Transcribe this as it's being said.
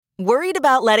Worried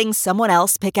about letting someone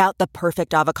else pick out the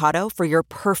perfect avocado for your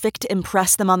perfect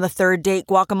impress them on the third date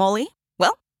guacamole?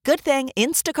 Well, good thing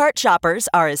Instacart shoppers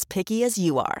are as picky as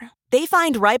you are. They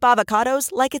find ripe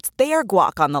avocados like it's their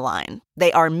guac on the line.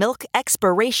 They are milk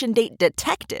expiration date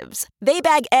detectives. They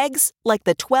bag eggs like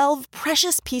the 12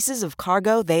 precious pieces of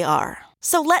cargo they are.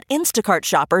 So let Instacart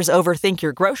shoppers overthink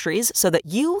your groceries so that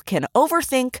you can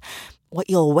overthink what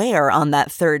you'll wear on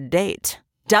that third date.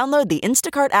 Download the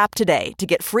Instacart app today to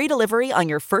get free delivery on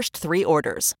your first 3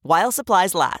 orders, while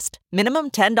supplies last.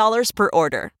 Minimum $10 per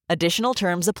order. Additional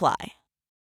terms apply.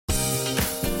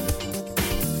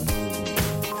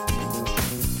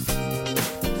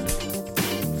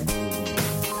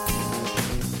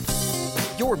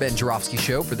 Your Ben Joravsky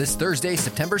Show for this Thursday,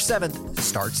 September 7th,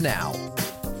 starts now.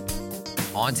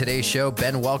 On today's show,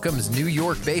 Ben welcomes New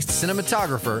York-based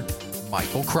cinematographer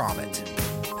Michael Crommett.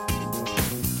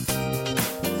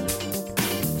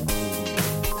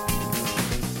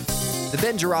 The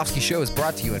Ben Joravsky Show is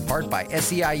brought to you in part by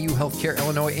SEIU Healthcare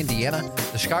Illinois, Indiana,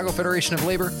 the Chicago Federation of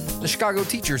Labor, the Chicago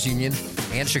Teachers Union,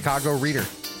 and Chicago Reader.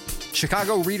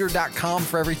 ChicagoReader.com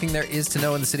for everything there is to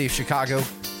know in the city of Chicago,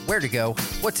 where to go,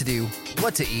 what to do,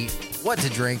 what to eat, what to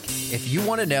drink. If you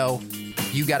want to know,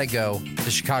 you got to go to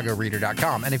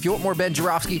ChicagoReader.com. And if you want more Ben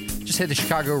Joravsky, just head to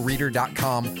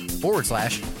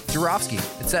ChicagoReader.com/Joravsky.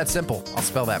 It's that simple. I'll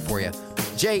spell that for you.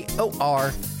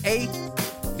 J-O-R-A-V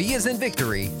as in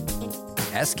victory,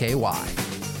 S-K-Y.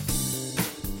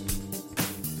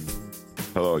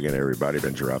 Hello again, everybody.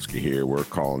 Ben Joravsky here. We're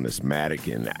calling this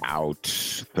Madigan out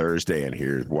Thursday, and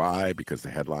here's why. Because the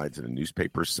headlines in the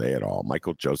newspapers say it all.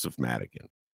 Michael Joseph Madigan,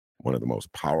 one of the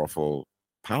most powerful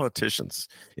politicians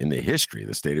in the history of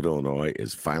the state of Illinois,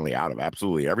 is finally out of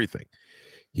absolutely everything.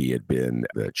 He had been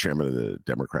the chairman of the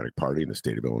Democratic Party in the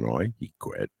state of Illinois. He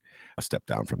quit. Stepped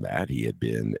down from that. He had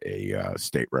been a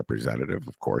state representative,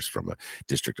 of course, from a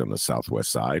district on the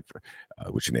southwest side,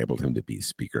 which enabled him to be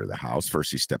Speaker of the House.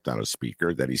 First, he stepped down as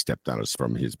Speaker. Then he stepped down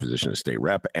from his position as state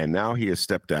rep. And now he has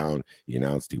stepped down. He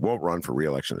announced he won't run for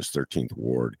re-election as 13th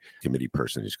Ward committee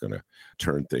person. He's going to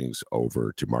turn things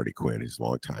over to Marty Quinn, his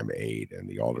longtime aide, and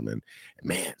the alderman. And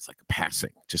man, it's like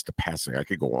just a passing. I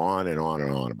could go on and on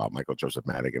and on about Michael Joseph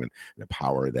Madigan and the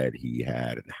power that he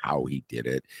had and how he did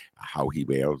it, how he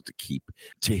was able to keep.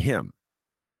 To him,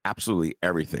 absolutely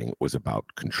everything was about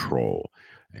control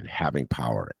and having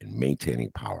power and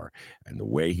maintaining power. And the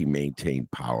way he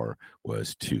maintained power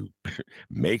was to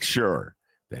make sure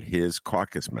that his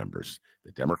caucus members,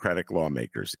 the Democratic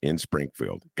lawmakers in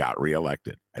Springfield, got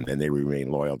reelected, and then they remained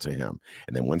loyal to him.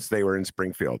 And then once they were in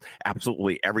Springfield,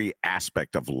 absolutely every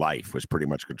aspect of life was pretty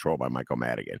much controlled by Michael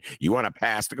Madigan. You want a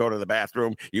pass to go to the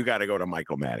bathroom, you got to go to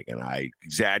Michael Madigan. I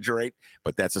exaggerate,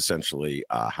 but that's essentially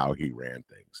how he ran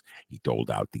things. He doled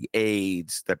out the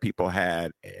aids that people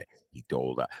had. He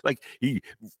doled out,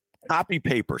 copy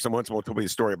paper. Someone told me a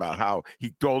story about how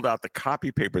he doled out the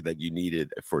copy paper that you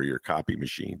needed for your copy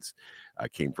machines.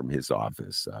 Came from his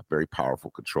office. Very powerful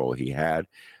control he had.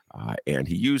 And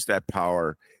he used that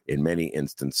power in many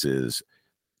instances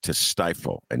to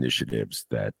stifle initiatives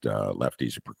that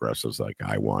lefties or progressives like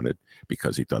I wanted,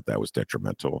 because he thought that was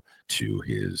detrimental to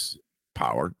his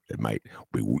power. It might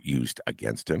be used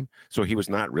against him. So he was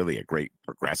not really a great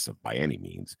progressive by any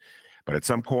means. But at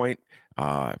some point,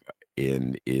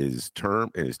 in his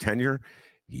tenure,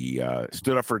 he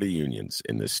stood up for the unions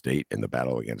in this state in the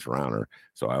battle against Rauner.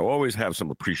 So I always have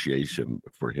some appreciation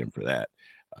for him for that.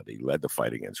 He led the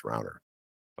fight against Rauner,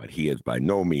 but he is by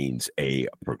no means a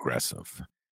progressive.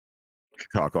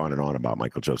 Talk on and on about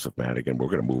Michael Joseph Madigan. We're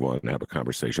going to move on and have a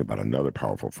conversation about another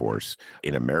powerful force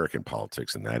in American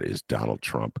politics, and that is Donald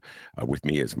Trump. With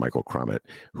me is Michael Crommett,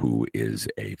 who is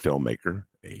a filmmaker,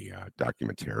 a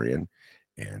documentarian,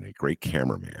 and a great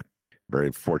cameraman.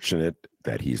 Very fortunate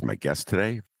that he's my guest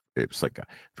today. It was like a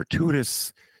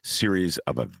fortuitous series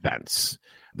of events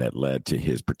that led to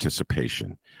his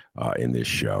participation in this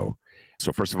show.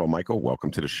 So first of all, Michael,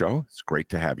 welcome to the show. It's great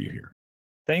to have you here.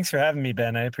 Thanks for having me,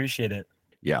 Ben. I appreciate it.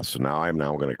 Yeah, so I'm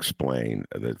now going to explain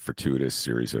the fortuitous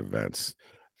series of events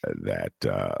that,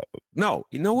 no,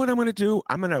 you know what I'm going to do?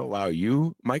 I'm going to allow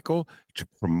you, Michael, to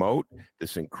promote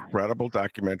this incredible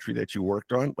documentary that you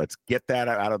worked on. Let's get that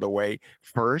out of the way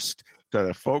first, so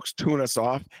that folks tune us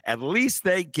off. At least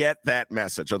they get that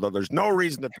message, although there's no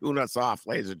reason to tune us off,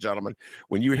 ladies and gentlemen,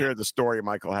 when you hear the story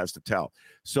Michael has to tell.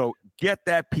 So get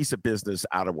that piece of business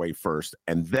out of the way first,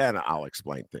 and then I'll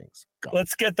explain things. Go.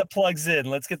 Let's get the plugs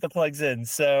in.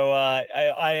 So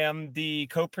I am the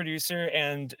co-producer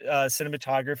and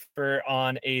cinematographer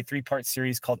on a 3-part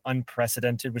series called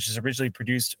Unprecedented, which is originally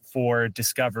produced for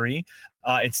Discovery.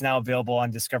 It's now available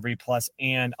on Discovery Plus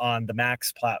and on the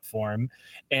Max platform.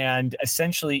 And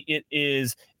essentially, it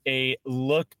is a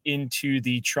look into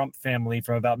the Trump family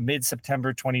from about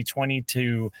mid-September 2020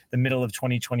 to the middle of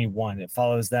 2021. It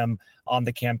follows them on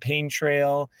the campaign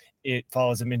trail. It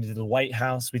follows them into the White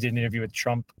House. We did an interview with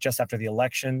Trump just after the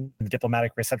election in the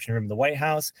diplomatic reception room of the White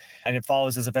House. And it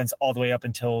follows his events all the way up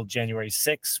until January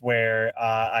 6th, where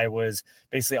I was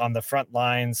basically on the front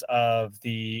lines of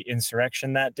the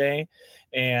insurrection that day.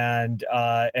 And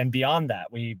beyond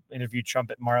that, we interviewed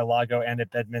Trump at Mar-a-Lago and at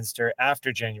Bedminster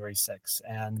after January 6th.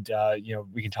 And,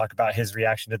 we can talk about his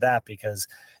reaction to that because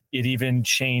it even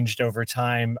changed over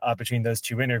time between those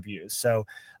two interviews. So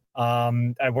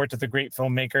I worked with a great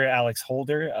filmmaker, Alex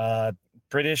Holder,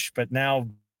 British, but now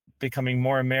becoming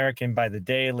more American by the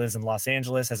day, lives in Los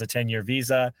Angeles, has a 10-year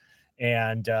visa,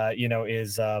 and,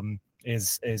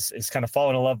 is kind of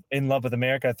falling in love with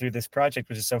America through this project,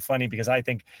 which is so funny because I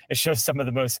think it shows some of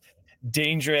the most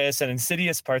dangerous and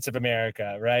insidious parts of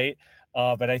America, right?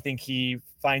 But I think he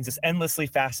finds this endlessly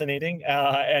fascinating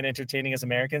and entertaining as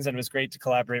Americans, and it was great to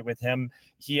collaborate with him.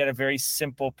 He had a very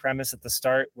simple premise at the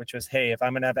start, which was, hey, if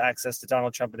I'm going to have access to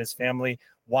Donald Trump and his family,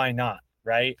 why not,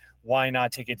 right? Why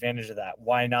not take advantage of that?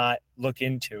 Why not look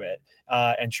into it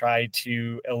and try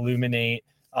to illuminate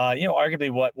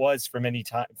arguably what was for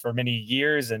many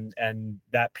years and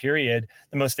that period,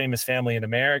 the most famous family in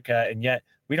America. And yet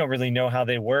we don't really know how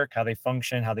they work, how they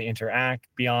function, how they interact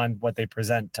beyond what they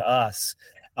present to us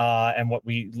and what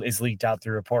is leaked out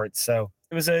through reports. So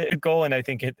it was a good goal. And I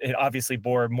think it obviously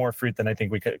bore more fruit than I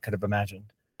think we could have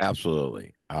imagined.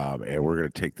 Absolutely. And we're going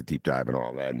to take the deep dive and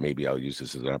all that. And maybe I'll use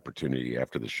this as an opportunity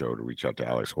after the show to reach out to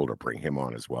Alex Holder, bring him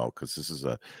on as well, because this is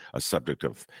a subject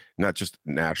of not just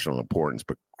national importance,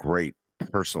 but great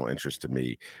personal interest to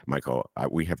me. Michael,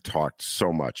 we have talked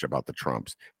so much about the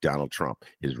Trumps, Donald Trump,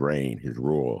 his reign, his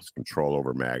rules, control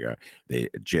over MAGA, the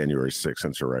January 6th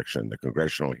insurrection, the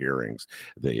congressional hearings,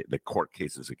 the court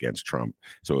cases against Trump.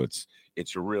 So it's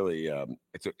a really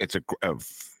it's a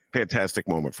fantastic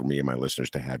moment for me and my listeners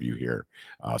to have you here.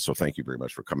 So thank you very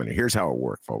much for coming in. Here's how it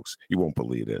worked, folks. You won't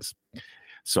believe this.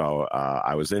 So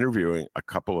I was interviewing a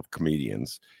couple of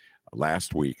comedians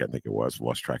last week, I think it was,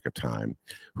 lost track of time,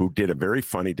 who did a very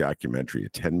funny documentary, a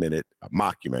 10-minute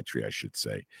mockumentary, I should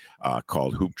say,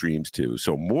 called Hoop Dreams 2.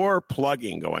 So more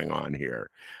plugging going on here.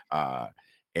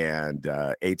 And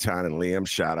Eitan and Liam,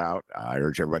 shout out. I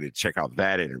urge everybody to check out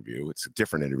that interview. It's a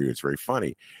different interview. It's very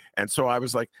funny. And so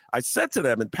I said to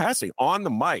them in passing on the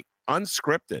mic,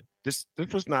 unscripted, this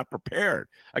was not prepared.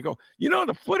 I go,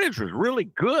 the footage was really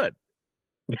good.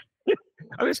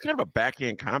 I mean, it's kind of a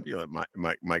backhand compliment,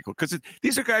 Michael, because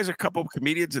these are guys, a couple of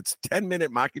comedians. It's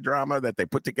 10-minute drama that they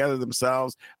put together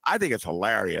themselves. I think it's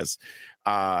hilarious.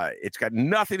 It's got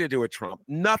nothing to do with Trump,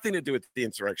 nothing to do with the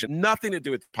insurrection, nothing to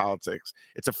do with politics.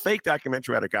 It's a fake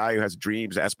documentary about a guy who has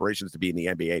dreams, aspirations to be in the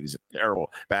NBA. He's a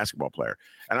terrible basketball player.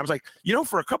 And I was like,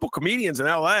 for a couple comedians in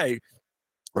L.A.,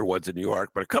 or one's in New York,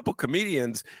 but a couple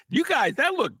comedians, you guys,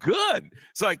 that looked good.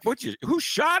 It's like, who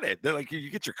shot it? They're like, you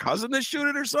get your cousin to shoot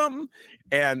it or something?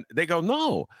 And they go,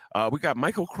 no, we got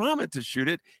Michael Crommett to shoot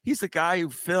it. He's the guy who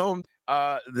filmed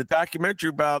the documentary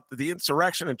about the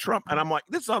insurrection and Trump. And I'm like,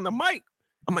 this is on the mic.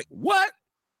 I'm like, what?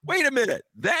 Wait a minute.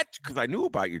 Because I knew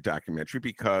about your documentary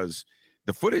because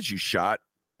the footage you shot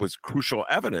was crucial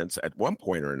evidence at one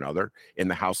point or another in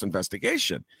the House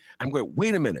investigation. I'm going,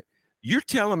 wait a minute. You're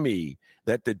telling me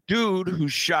that the dude who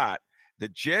shot the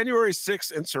January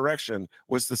 6th insurrection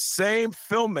was the same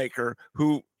filmmaker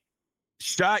who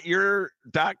shot your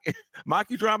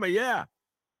docudrama? Yeah.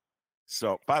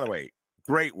 So, by the way,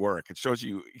 great work. It shows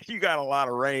you got a lot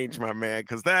of range, my man,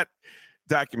 because that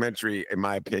documentary, in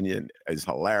my opinion, is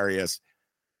hilarious.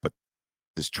 But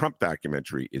this Trump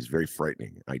documentary is very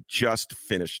frightening. I just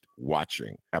finished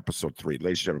watching episode 3.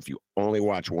 Ladies and gentlemen, if you only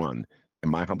watch one, in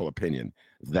my humble opinion,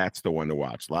 that's the one to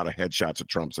watch. A lot of headshots of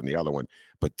Trump's in the other one,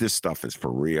 but this stuff is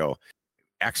for real.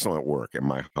 Excellent work, in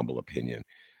my humble opinion.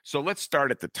 So let's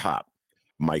start at the top.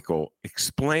 Michael,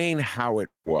 explain how it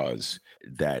was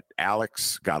that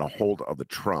Alex got a hold of the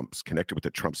Trumps, connected with the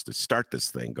Trumps to start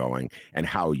this thing going, and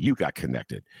how you got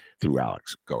connected through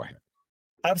Alex. Go ahead.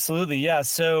 Absolutely. Yeah.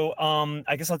 So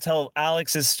I guess I'll tell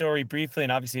Alex's story briefly,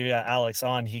 and obviously we got Alex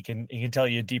on. He can tell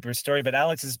you a deeper story, but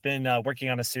Alex has been working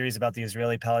on a series about the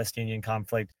Israeli-Palestinian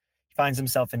conflict. finds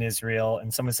himself in Israel,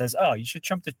 and someone says, "Oh, you should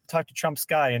talk to Trump's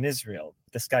guy in Israel,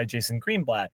 this guy Jason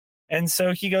Greenblatt." And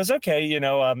so he goes, "Okay,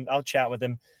 I'll chat with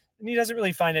him." And he doesn't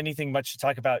really find anything much to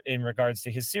talk about in regards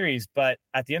to his series. But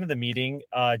at the end of the meeting,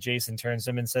 Jason turns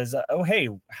to him and says, "Oh, hey,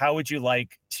 how would you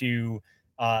like to,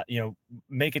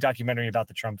 make a documentary about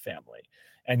the Trump family?"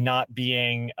 And not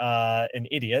being an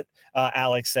idiot,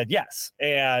 Alex said yes.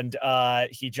 And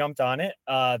he jumped on it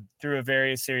through a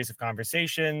various series of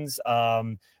conversations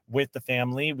with the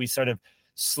family. We sort of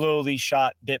slowly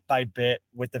shot bit by bit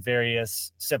with the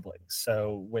various siblings.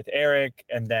 So with Eric,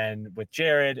 and then with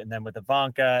Jared, and then with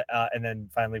Ivanka, and then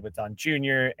finally with Don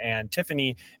Jr. and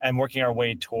Tiffany, and working our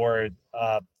way toward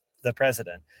the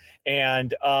president.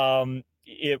 And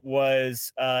it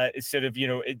was sort of,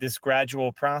 this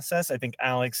gradual process. I think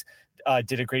Alex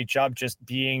did a great job just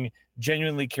being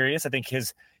genuinely curious. I think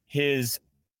his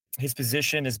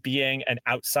position as being an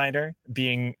outsider,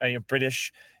 being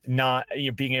British, not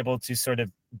being able to sort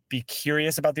of be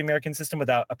curious about the American system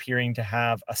without appearing to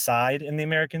have a side in the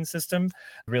American system,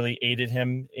 really aided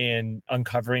him in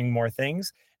uncovering more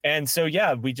things. And so,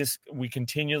 yeah, we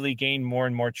continually gained more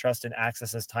and more trust and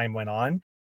access as time went on.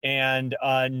 And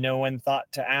no one thought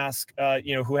to ask,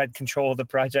 who had control of the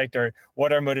project or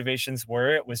what our motivations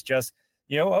were. It was just,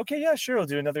 okay, yeah, sure, we'll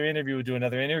do another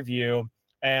interview.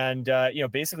 And,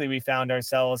 basically we found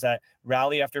ourselves at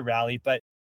rally after rally. But,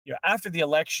 after the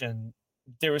election,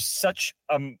 there was such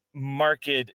a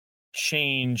marked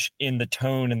change in the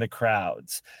tone in the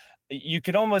crowds. You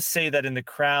could almost say that in the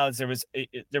crowds, there was,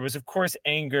 of course,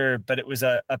 anger, but it was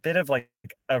a bit of like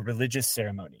a religious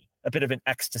ceremony, a bit of an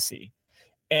ecstasy.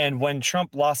 And when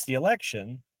Trump lost the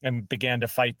election and began to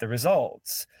fight the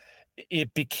results,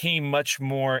 it became much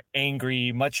more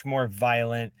angry, much more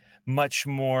violent, much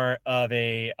more of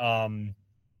a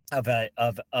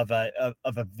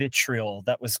vitriol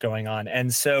that was going on.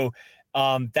 And so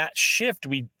that shift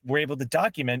we were able to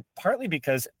document, partly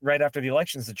because right after the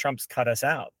elections, the Trumps cut us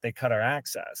out. They cut our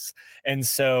access. And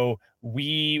so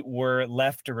we were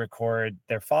left to record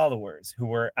their followers who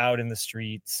were out in the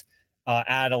streets,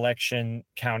 at election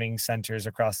counting centers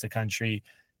across the country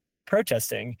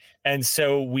protesting. And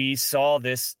so we saw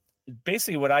this,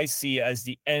 basically what I see as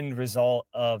the end result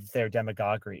of their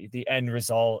demagoguery, the end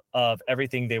result of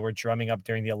everything they were drumming up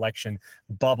during the election,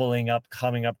 bubbling up,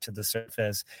 coming up to the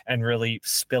surface, and really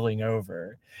spilling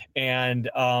over. And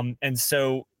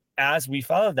so as we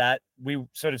followed that, we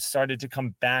sort of started to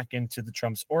come back into the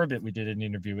Trump's orbit. We did an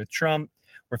interview with Trump.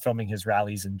 We're filming his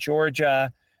rallies in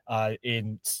Georgia,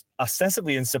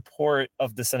 ostensibly in support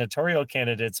of the senatorial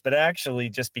candidates, but actually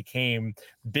just became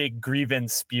big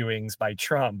grievance spewings by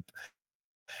Trump.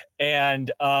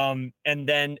 And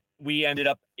then we ended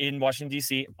up in Washington,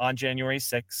 D.C. on January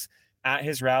 6th at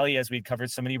his rally. As we'd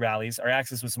covered so many rallies, our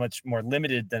access was much more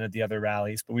limited than at the other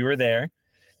rallies, but we were there.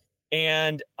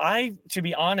 And to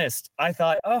be honest, I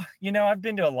thought, I've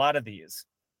been to a lot of these,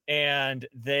 and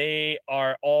they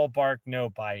are all bark, no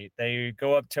bite. They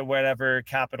go up to whatever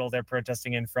capital they're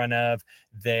protesting in front of.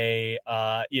 They,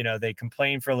 they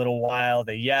complain for a little while.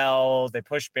 They yell, they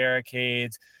push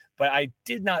barricades. But I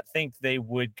did not think they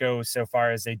would go so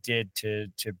far as they did to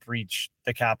breach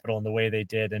the Capitol in the way they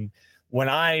did. And when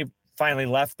I finally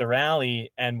left the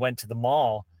rally and went to the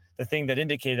mall, the thing that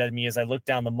indicated to me is I looked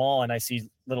down the mall and I see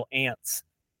little ants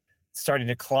starting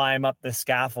to climb up the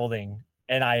scaffolding.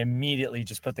 And I immediately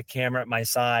just put the camera at my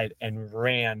side and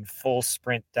ran full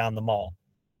sprint down the mall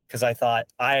because I thought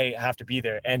I have to be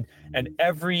there. And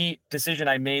every decision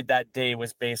I made that day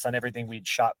was based on everything we'd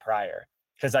shot prior,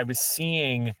 because I was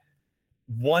seeing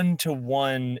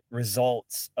one-to-one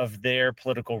results of their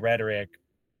political rhetoric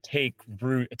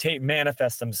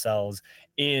manifest themselves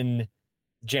in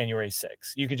January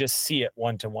 6th. You could just see it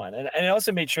one-to-one. And I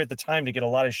also made sure at the time to get a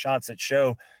lot of shots that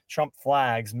show Trump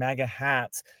flags, MAGA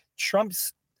hats.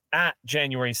 Trump's at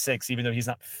January 6th, even though he's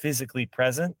not physically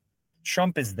present.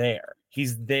 Trump is there.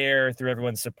 He's there through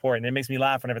everyone's support. And it makes me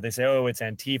laugh whenever they say, oh, it's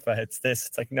Antifa, it's this.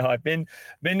 It's like, no, I've been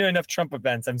to enough Trump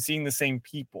events. I'm seeing the same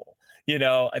people.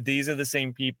 These are the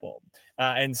same people.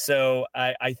 And so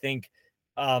I think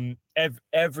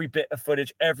every bit of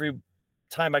footage, every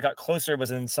time I got closer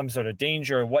was in some sort of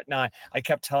danger or whatnot. I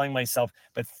kept telling myself,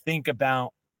 but think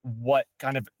about what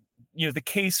kind of, the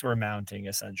case we're mounting,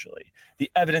 essentially,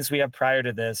 the evidence we have prior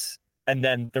to this, and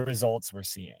then the results we're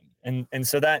seeing. And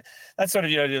so that's sort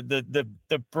of,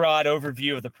 the broad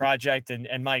overview of the project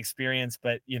and my experience.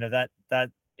 But,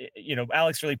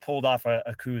 Alex really pulled off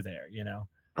a coup there,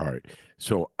 All right.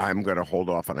 So I'm going to hold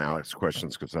off on Alex's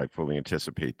questions because I fully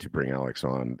anticipate to bring Alex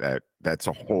on. That's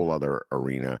a whole other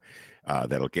arena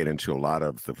that'll get into a lot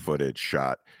of the footage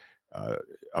shot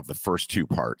of the first two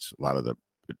parts, a lot of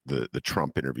the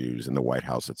Trump interviews in the White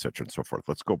House, et cetera, and so forth.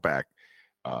 Let's go back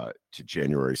to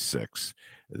January 6th,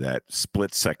 that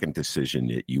split-second decision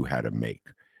that you had to make.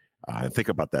 Think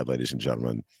about that, ladies and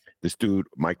gentlemen. This dude,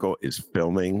 Michael, is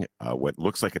filming what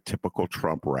looks like a typical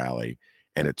Trump rally,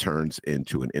 and it turns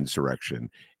into an insurrection.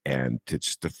 And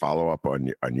to follow up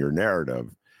on your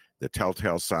narrative, the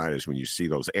telltale sign is when you see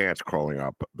those ants crawling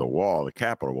up the wall, the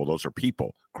Capitol. Well, those are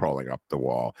people crawling up the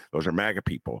wall. Those are MAGA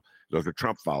people. Those are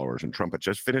Trump followers. And Trump had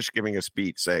just finished giving a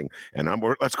speech saying,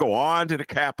 let's go on to the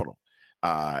Capitol.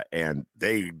 And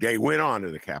they went on to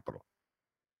the Capitol.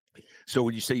 So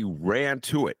when you say you ran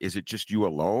to it, is it just you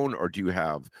alone, or do you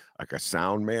have like a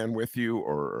sound man with you,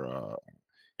 or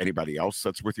anybody else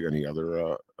that's with you? Any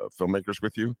other filmmakers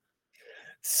with you?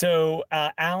 So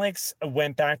Alex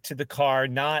went back to the car,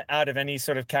 not out of any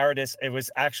sort of cowardice. It was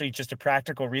actually just a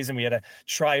practical reason. We had a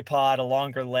tripod, a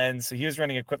longer lens. So he was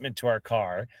running equipment to our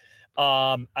car.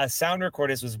 A sound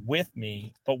recordist was with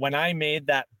me. But when I made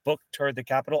that book toward the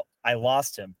Capitol, I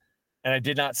lost him. And I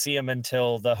did not see him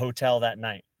until the hotel that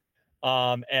night.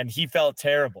 And he felt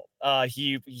terrible.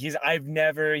 He's like, I've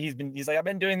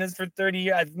been doing this for 30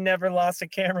 years. I've never lost a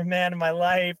cameraman in my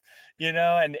life,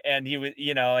 and he was,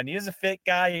 and he was a fit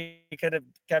guy. He could have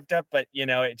kept up, but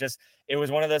it was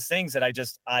one of those things that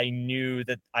I knew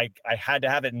that I had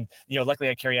to have it. And, luckily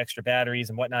I carry extra batteries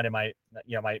and whatnot in my,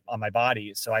 on my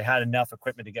body. So I had enough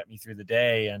equipment to get me through the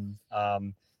day. And,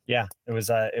 it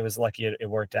was lucky it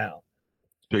worked out.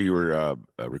 So you were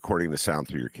recording the sound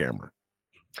through your camera.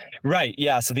 Right.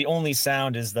 Yeah. So the only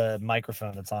sound is the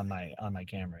microphone that's on my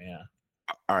camera. Yeah.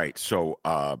 All right. So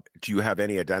do you have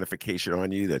any identification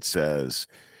on you that says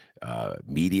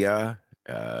media,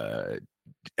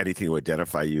 anything to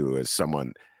identify you as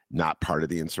someone not part of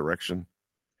the insurrection?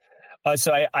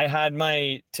 So I had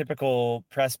my typical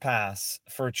press pass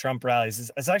for Trump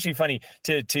rallies. It's actually funny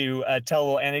to tell a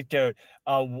little anecdote.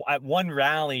 At one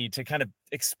rally, to kind of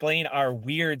explain our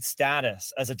weird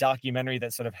status as a documentary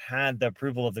that sort of had the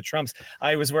approval of the Trumps,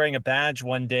 I was wearing a badge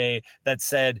one day that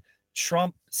said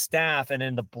Trump staff, and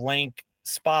in the blank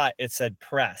spot it said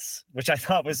press, which I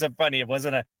thought was so funny. It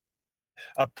wasn't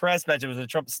a press badge, it was a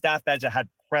Trump staff badge that had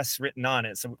press written on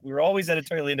it. So we were always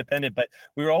editorially independent, but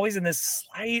we were always in this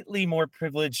slightly more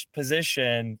privileged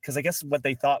position because I guess what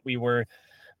they thought we were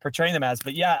portraying them as.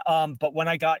 But but when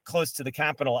I got close to the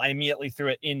Capitol, I immediately threw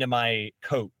it into my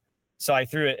coat. So I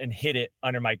threw it and hid it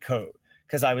under my coat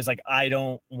because I was like, I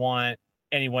don't want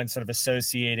anyone sort of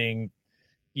associating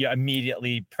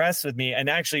immediately press with me. And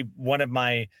actually one of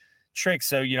my tricks,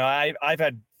 so I've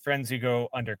had friends who go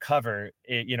undercover,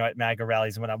 at MAGA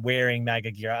rallies, and when I'm wearing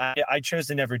MAGA gear, I chose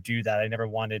to never do that. I never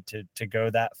wanted to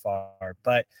go that far,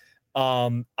 but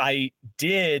I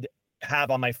did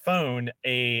have on my phone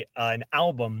an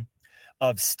album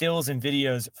of stills and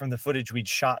videos from the footage we'd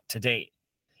shot to date.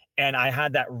 And I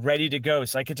had that ready to go.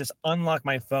 So I could just unlock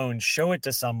my phone, show it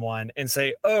to someone and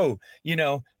say, oh,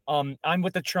 I'm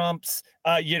with the Trumps,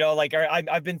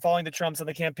 I've been following the Trumps on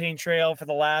the campaign trail for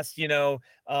the last, 8-9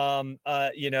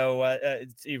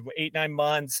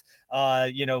 months.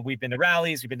 We've been to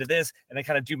rallies, we've been to this, and I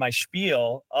kind of do my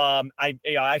spiel. I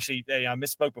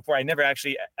misspoke before. I never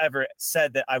actually ever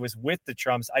said that I was with the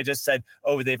Trumps. I just said,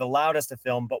 oh, they've allowed us to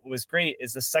film. But what was great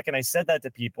is the second I said that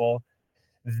to people,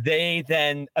 they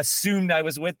then assumed I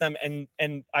was with them. And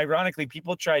ironically,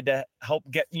 people tried to help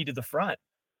get me to the front.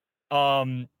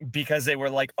 Because they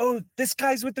were like, oh, this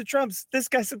guy's with the Trumps. This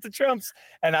guy's with the Trumps.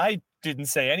 And I didn't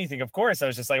say anything. Of course, I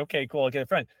was just like, okay, cool. I'll get a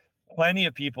friend. Plenty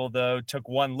of people, though, took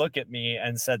one look at me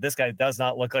and said, this guy does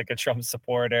not look like a Trump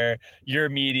supporter. You're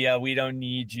media. We don't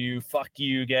need you. Fuck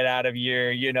you. Get out of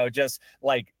here. Just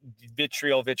like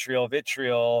vitriol.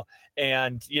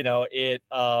 And,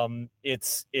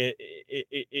 it's a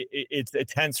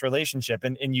tense relationship.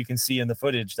 And you can see in the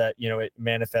footage that, it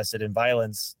manifested in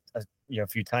violence a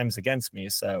few times against me.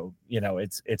 So,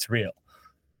 it's real.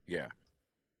 Yeah,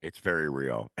 it's very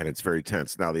real and it's very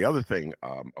tense. Now, the other thing,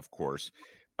 of course,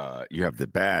 you have the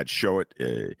badge. Show it.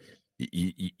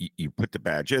 You put the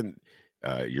badge in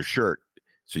your shirt,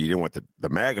 so you didn't want the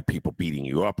MAGA people beating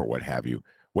you up or what have you.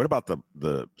 What about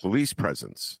the police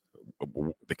presence,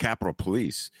 the Capitol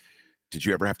Police? Did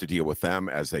you ever have to deal with them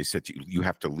as they said you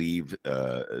have to leave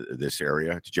this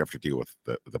area? Did you have to deal with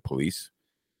the police?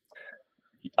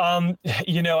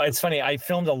 It's funny. I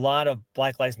filmed a lot of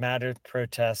Black Lives Matter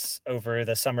protests over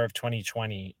the summer of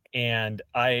 2020, and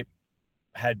I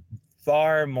had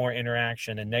far more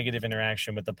interaction and negative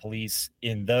interaction with the police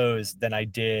in those than I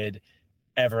did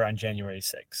ever on January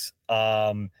 6th.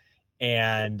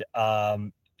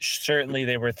 Certainly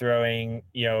they were throwing,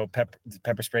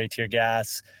 pepper spray, tear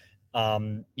gas,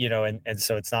 And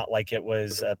so it's not like it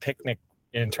was a picnic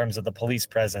in terms of the police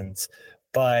presence,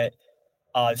 but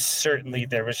certainly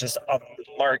there was just a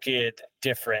marked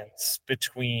difference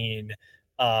between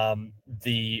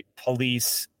the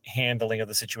police handling of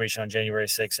the situation on January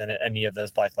 6th and any of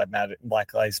those Black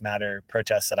Lives Matter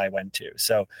protests that I went to.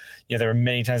 So, there were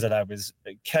many times that I was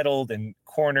kettled and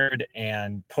cornered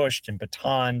and pushed and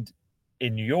batoned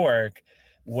in New York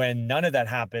when none of that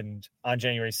happened on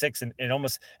January 6th. And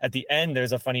almost at the end,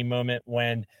 there's a funny moment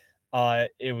when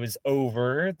it was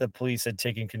over, the police had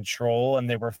taken control and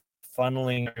they were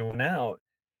funneling everyone out.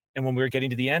 And when we were getting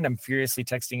to the end, I'm furiously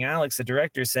texting Alex, the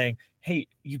director, saying, "Hey,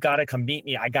 you got to come meet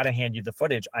me. I got to hand you the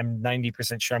footage. I'm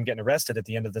 90% sure I'm getting arrested at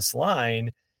the end of this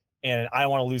line. And I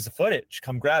don't want to lose the footage.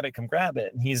 Come grab it. Come grab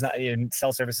it." And he's not in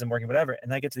cell service isn't working, whatever.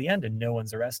 And I get to the end and no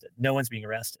one's arrested. No one's being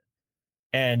arrested.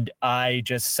 And I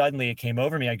just suddenly it came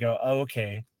over me. I go, "Oh,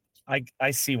 okay.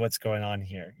 I see what's going on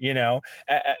here,"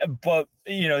 but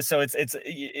so it's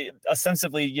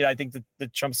ostensibly, I think that the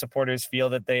Trump supporters feel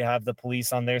that they have the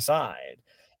police on their side.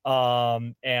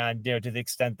 And to the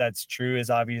extent that's true is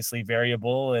obviously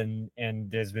variable, and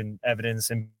there's been evidence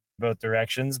in both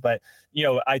directions. But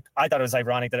I thought it was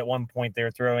ironic that at one point they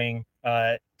were throwing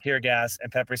tear gas and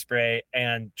pepper spray,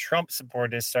 and Trump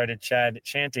supporters started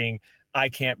chanting, "I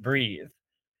can't breathe."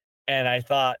 And I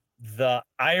thought the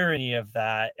irony of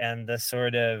that and the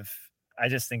sort of, I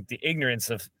just think the ignorance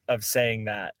of saying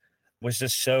that was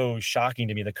just so shocking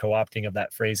to me, the co-opting of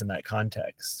that phrase in that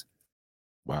context.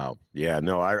 Wow. Yeah.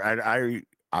 No, I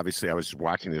obviously I was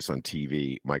watching this on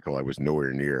TV, Michael. I was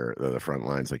nowhere near the front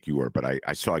lines like you were, but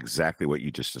I saw exactly what you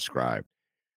just described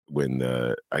when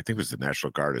I think it was the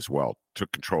National Guard as well, took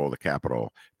control of the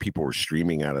Capitol. People were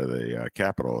streaming out of the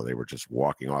Capitol. They were just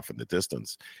walking off in the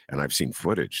distance. And I've seen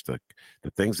footage, the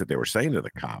things that they were saying to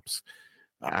the cops.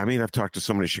 I mean, I've talked to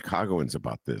so many Chicagoans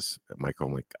about this, Michael.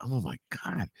 I'm like, oh my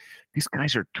God, these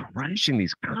guys are trashing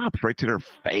these cops right to their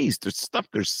face. There's stuff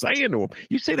they're saying to them.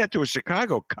 You say that to a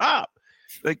Chicago cop,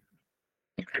 like,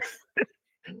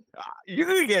 you're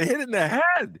going to get hit in the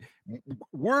head.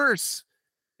 Worse,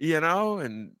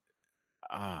 and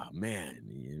man,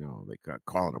 they got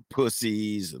calling them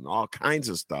pussies and all kinds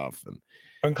of stuff. And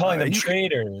I'm calling them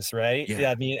traitors, right?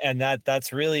 Yeah. I mean, and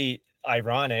that's really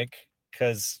ironic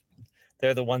because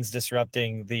they're the ones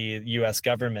disrupting the U.S.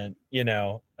 government,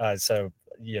 so,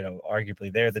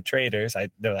 arguably they're the traitors.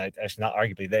 Actually not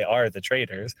arguably, they are the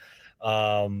traitors.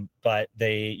 But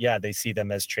they see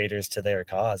them as traitors to their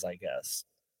cause, I guess.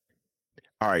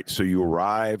 All right. So you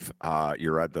arrive,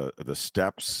 you're at the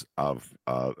steps of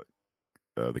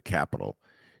the Capitol.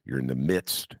 You're in the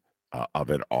midst of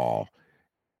it all.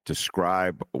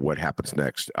 Describe what happens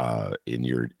next in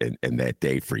that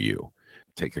day for you.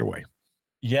 Take it away.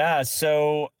 Yeah.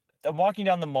 So I'm walking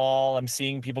down the mall. I'm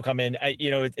seeing people come in.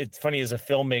 It's funny as a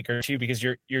filmmaker too, because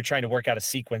you're trying to work out a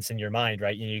sequence in your mind,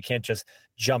 right? You can't just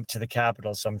jump to the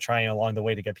Capitol. So I'm trying along the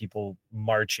way to get people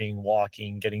marching,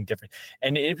 walking, getting different.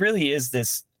 And it really is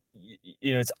this,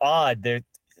 it's odd. They're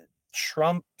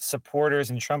Trump supporters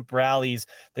and Trump rallies.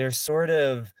 They're sort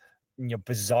of,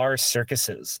 bizarre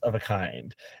circuses of a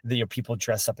kind. People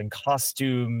dress up in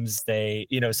costumes.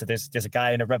 So there's a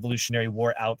guy in a Revolutionary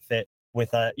War outfit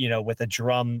with a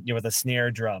drum, with a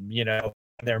snare drum,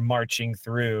 they're marching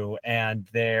through, and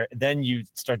then you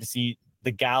start to see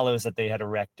the gallows that they had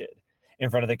erected in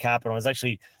front of the Capitol.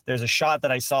 There's a shot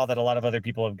that I saw that a lot of other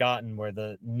people have gotten where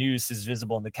the noose is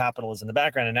visible and the Capitol is in the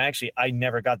background. And I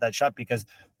never got that shot because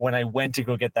when I went to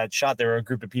go get that shot, there were a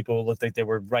group of people who looked like they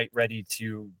were right ready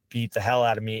to beat the hell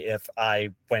out of me if I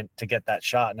went to get that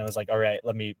shot. And I was like, all right,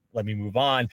 let me move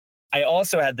on. I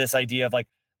also had this idea of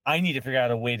I need to figure out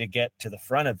a way to get to the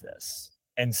front of this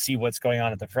and see what's going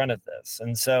on at the front of this.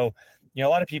 And so, a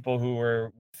lot of people who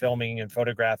were filming and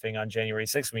photographing on January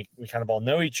 6th, we kind of all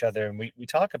know each other, and we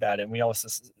talk about it. And we also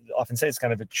often say it's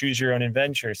kind of a choose your own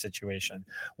adventure situation.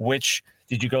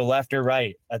 Did you go left or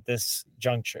right at this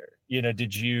juncture? Where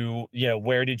did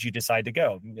you decide to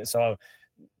go? So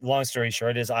long story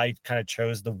short is I kind of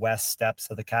chose the west steps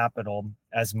of the Capitol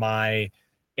as my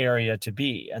area to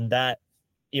be. And that,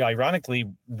 ironically,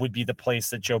 would be the place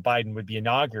that Joe Biden would be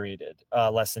inaugurated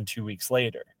less than 2 weeks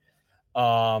later.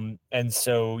 And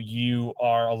so you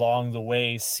are along the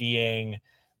way seeing,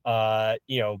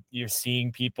 you're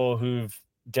seeing people who've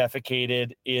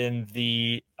defecated in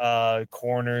the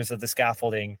corners of the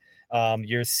scaffolding.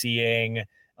 You're seeing,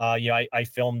 I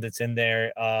filmed it's in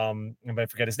there. I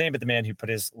forget his name, but the man who put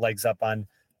his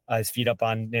feet up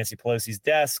on Nancy Pelosi's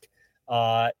desk.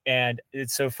 And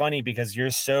it's so funny because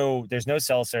there's no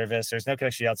cell service, there's no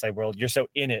connection to the outside world. You're so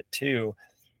in it too.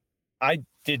 I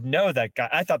didn't know that guy.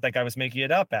 I thought that guy was making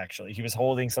it up. Actually, he was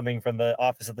holding something from the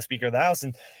office of the Speaker of the House,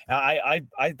 and I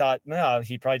thought, no,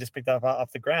 he probably just picked that up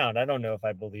off the ground. I don't know if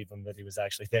I believe him that he was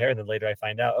actually there. And then later I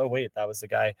find out, oh wait, that was the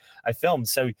guy I filmed.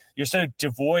 So you're so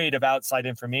devoid of outside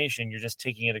information. You're just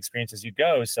taking it experience as you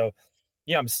go. So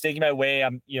yeah, I'm staking my way.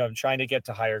 I'm trying to get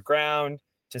to higher ground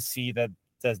to see the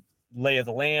lay of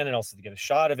the land and also to get a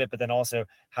shot of it, but then also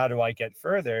how do I get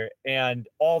further? And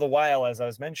all the while, as I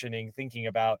was mentioning, thinking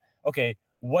about, okay,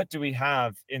 what do we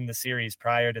have in the series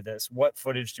prior to this? What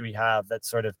footage do we have that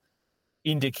sort of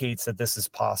indicates that this is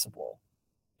possible?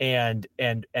 And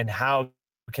how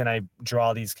can I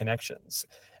draw these connections?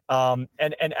 And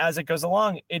as it goes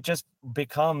along, it just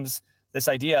becomes this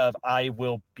idea of I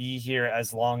will be here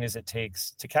as long as it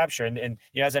takes to capture. And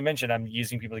as I mentioned, I'm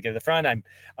using people to get to the front.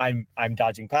 I'm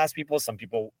dodging past people. Some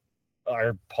people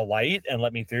are polite and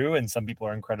let me through, and some people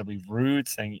are incredibly rude,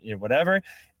 saying whatever.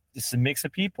 It's a mix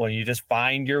of people, and you just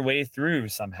find your way through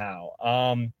somehow.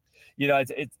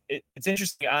 It's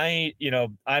interesting.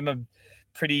 I'm a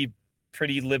pretty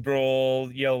liberal,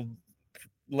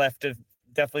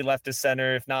 definitely leftist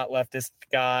center, if not leftist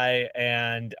guy.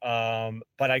 And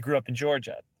but I grew up in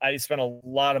Georgia. I spent a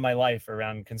lot of my life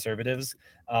around conservatives.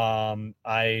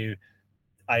 I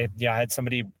had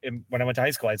somebody when I went to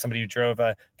high school. I had somebody who drove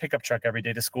a pickup truck every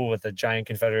day to school with a giant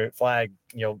Confederate flag,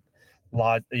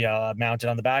 mounted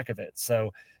on the back of it.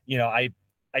 So, I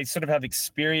sort of have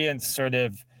experience sort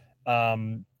of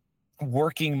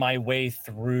working my way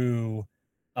through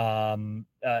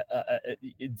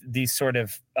these sort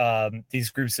of these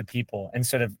groups of people and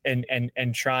sort of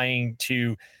and trying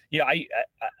to, I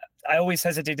always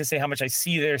hesitate to say how much I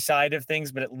see their side of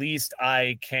things, but at least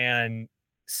I can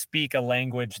speak a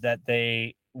language that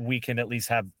we can at least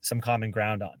have some common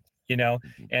ground on,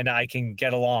 and I can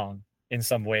get along in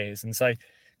some ways. And so I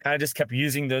kind of just kept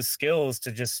using those skills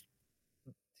to just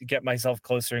get myself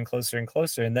closer and closer and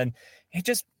closer. And then it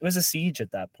was a siege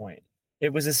at that point.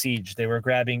 It was a siege. They were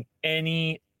grabbing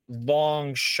any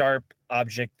long, sharp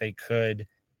object they could,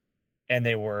 and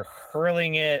they were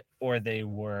hurling it, or they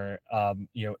were,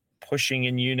 pushing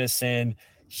in unison,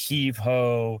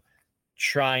 heave-ho,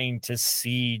 trying to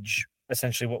siege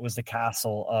essentially what was the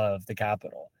castle of the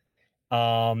Capitol.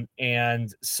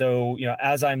 And so,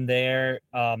 as I'm there,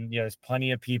 there's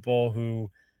plenty of people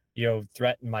who,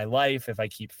 threaten my life if I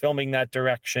keep filming that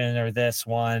direction or this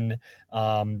one.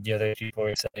 There are people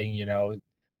who are saying,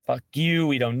 fuck you,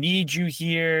 we don't need you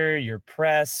here. Your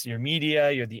press, your media,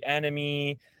 you're the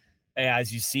enemy. And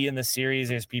as you see in the series,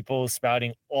 there's people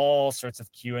spouting all sorts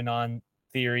of QAnon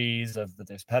theories of that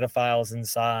there's pedophiles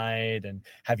inside, and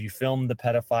have you filmed the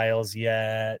pedophiles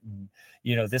yet? And,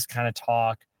 this kind of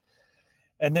talk.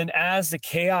 And then as the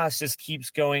chaos just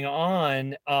keeps going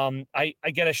on, I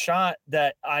get a shot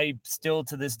that I still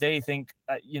to this day think,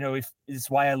 if it's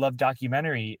why I love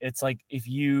documentary. It's like if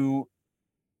you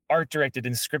art directed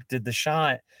and scripted the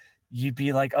shot, you'd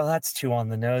be like, oh, that's too on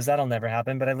the nose. That'll never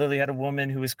happen. But I literally had a woman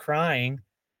who was crying,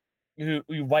 who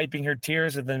wiping her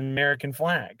tears with an American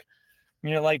flag.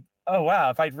 And you're like, oh, wow,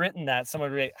 if I'd written that,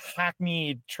 someone would be like,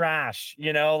 hackneyed trash,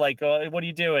 what are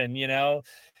you doing,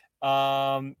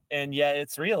 and yeah,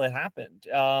 it's real. It happened.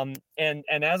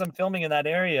 And as I'm filming in that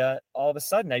area, all of a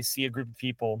sudden I see a group of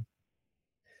people,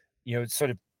 sort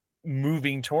of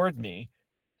moving toward me,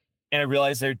 and I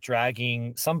realize they're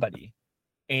dragging somebody.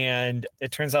 And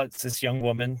it turns out it's this young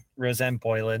woman, Roseanne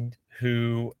Boyland,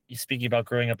 who, speaking about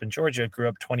growing up in Georgia, grew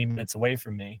up 20 minutes away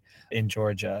from me in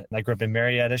Georgia. And I grew up in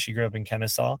Marietta. She grew up in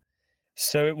Kennesaw.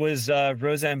 So it was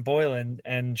Roseanne Boyland,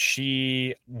 and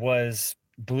she was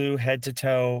blue head to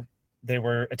toe. They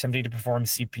were attempting to perform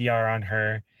CPR on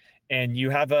her. And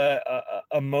you have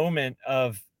a moment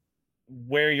of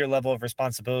where your level of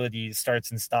responsibility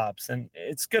starts and stops. And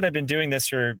it's good. I've been doing this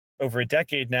for over a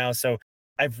decade now. So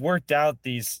I've worked out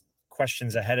these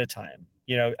questions ahead of time.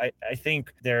 I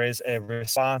think there is a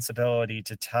responsibility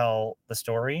to tell the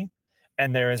story,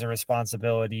 and there is a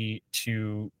responsibility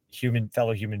to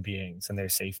fellow human beings and their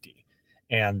safety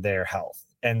and their health.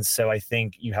 And so I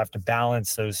think you have to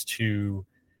balance those two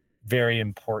very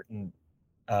important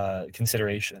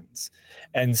considerations.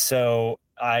 And so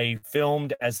I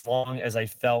filmed as long as I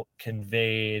felt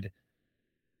conveyed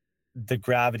the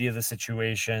gravity of the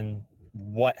situation,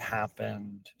 what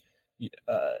happened,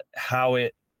 how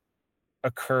it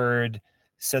occurred,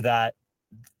 so that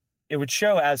it would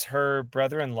show, as her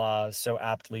brother-in-law so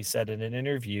aptly said in an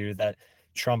interview, that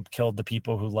Trump killed the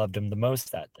people who loved him the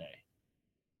most that day.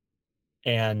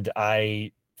 And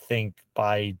I think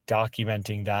by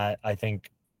documenting that, I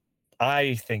think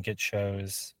it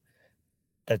shows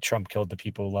that Trump killed the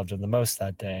people who loved him the most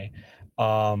that day.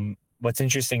 what's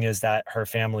interesting is that her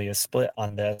family is split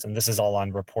on this, and this is all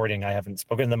on reporting. I haven't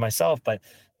spoken to them myself, but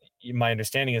my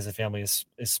understanding is the family is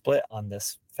split on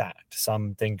this fact.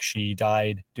 Some think she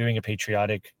died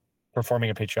performing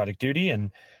a patriotic duty,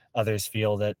 and others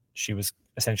feel that she was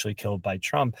essentially killed by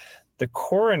Trump. The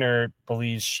coroner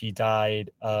believes she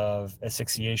died of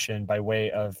asphyxiation by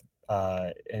way of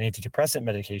an antidepressant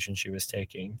medication she was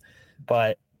taking,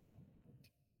 but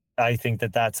I think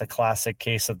that that's a classic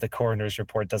case of the coroner's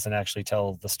report doesn't actually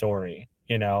tell the story.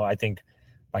 I think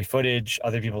my footage,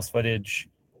 other people's footage,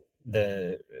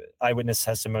 the eyewitness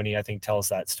testimony, I think, tells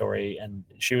that story. And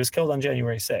she was killed on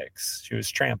January 6th. She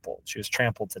was trampled. She was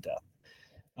trampled to death.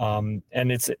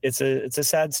 And it's a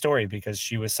sad story because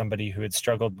she was somebody who had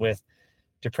struggled with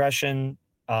depression.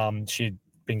 She'd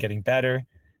been getting better.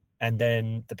 And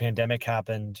then the pandemic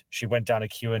happened. She went down a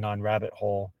QAnon rabbit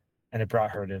hole, and it brought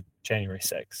her to January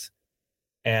 6th.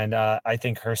 And I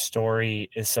think her story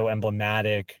is so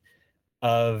emblematic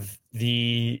of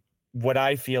what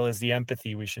I feel is the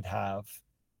empathy we should have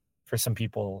for some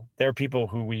people. There are people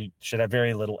who we should have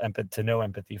very little empathy to no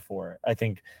empathy for. I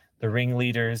think the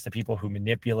ringleaders, the people who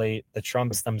manipulate, the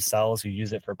Trumps themselves who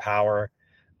use it for power,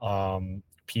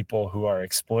 people who are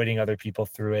exploiting other people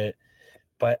through it.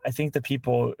 But I think the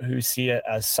people who see it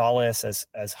as solace,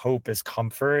 as hope, as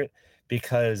comfort,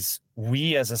 because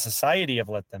we as a society have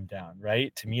let them down,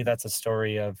 right? To me, that's a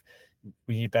story of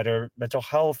we need better mental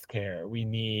health care. We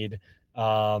need,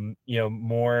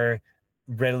 more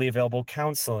readily available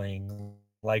counseling.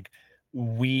 Like,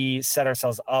 we set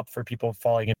ourselves up for people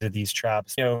falling into these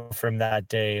traps. From that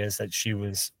day is that she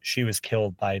was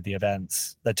killed by the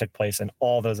events that took place, and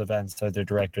all those events are the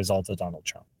direct result of Donald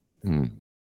Trump.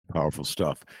 Powerful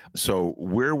stuff. So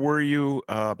where were you,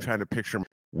 trying to picture,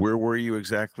 where were you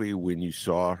exactly when you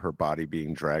saw her body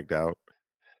being dragged out?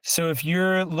 So if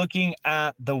you're looking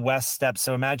at the West Steps,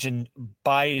 so imagine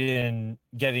Biden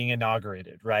getting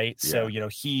inaugurated, right? Yeah. So,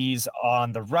 he's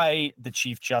on the right, the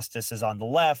Chief Justice is on the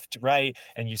left, right?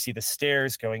 And you see the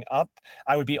stairs going up.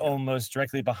 I would be almost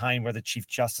directly behind where the Chief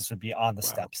Justice would be on the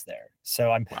steps there.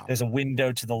 So there's a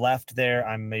window to the left there.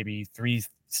 I'm maybe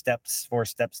 4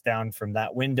 steps down from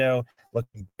that window,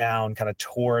 looking down kind of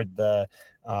toward the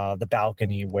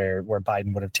balcony where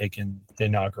Biden would have taken the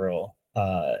inaugural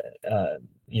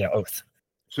oath.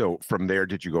 So from there,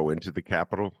 did you go into the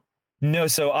Capitol? No,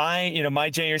 so my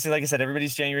January 6th, like I said,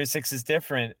 everybody's January 6th is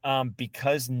different.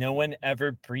 Because no one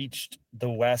ever breached the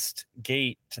West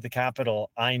Gate to the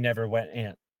Capitol, I never went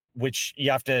in, which you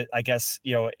have to, I guess,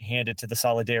 hand it to the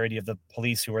solidarity of the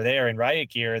police who were there in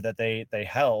riot gear that they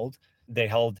held. They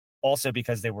held also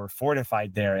because they were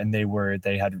fortified there, and they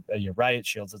had riot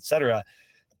shields, etc.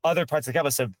 Other parts of the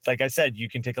Capitol. So like I said, you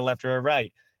can take a left or a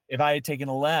right. If I had taken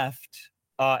a left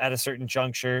at a certain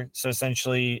juncture, so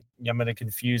essentially I'm going to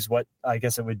confuse what I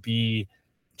guess it would be.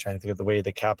 I'm trying to think of the way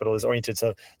the Capitol is oriented.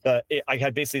 So I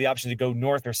had basically the option to go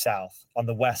north or south on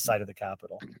the west side of the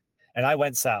Capitol. And I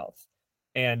went south,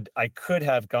 and I could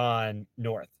have gone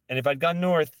north. And if I'd gone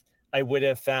north, I would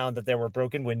have found that there were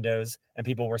broken windows, and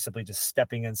people were simply just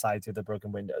stepping inside through the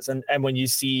broken windows. And when you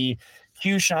see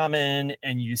Q Shaman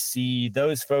and you see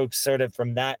those folks sort of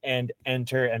from that end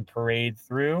enter and parade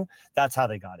through, that's how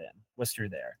they got in, was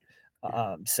through there.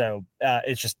 So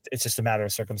it's just a matter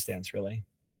of circumstance, really.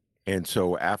 And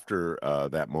so after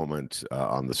that moment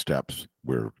on the steps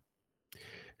where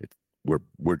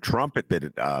Trump had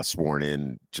been sworn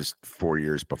in just 4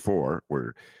 years before,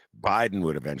 where Biden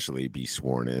would eventually be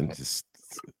sworn in. Just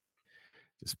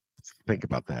think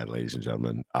about that, ladies and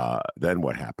gentlemen. Then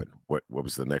what happened? What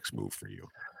was the next move for you?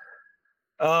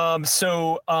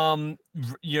 So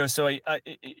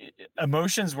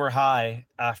emotions were high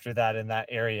after that in that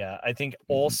area. I think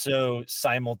also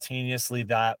simultaneously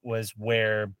that was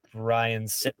where Brian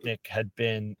Sipnick had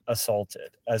been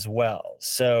assaulted as well.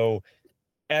 So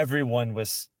everyone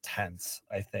was tense,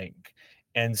 I think.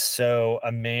 And so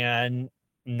a man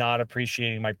not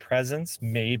appreciating my presence,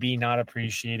 maybe not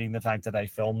appreciating the fact that I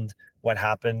filmed what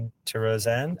happened to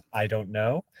Roseanne, I don't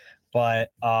know.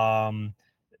 But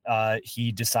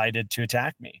he decided to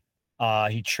attack me.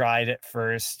 He tried at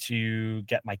first to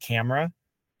get my camera.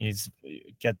 He said,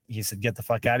 "Get the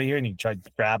fuck out of here." And he tried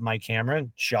to grab my camera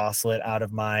and jostle it out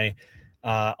of my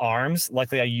arms.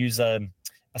 Luckily, I use a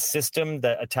system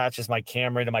that attaches my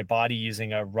camera to my body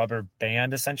using a rubber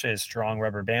band, essentially a strong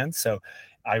rubber band. So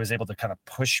I was able to kind of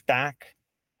push back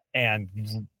and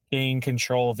gain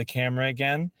control of the camera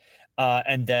again.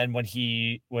 And then when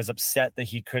he was upset that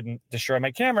he couldn't destroy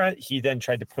my camera, he then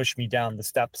tried to push me down the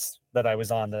steps that I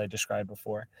was on that I described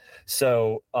before.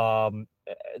 So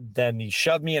then he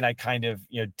shoved me, and I kind of,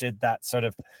 did that sort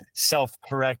of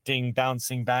self-correcting,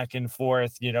 bouncing back and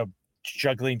forth,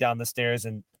 juggling down the stairs,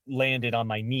 and landed on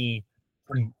my knee,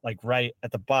 like right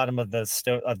at the bottom of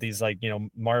of these, like,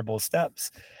 marble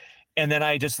steps. And then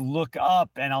I just look up,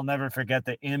 and I'll never forget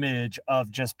the image of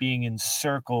just being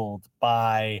encircled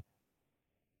by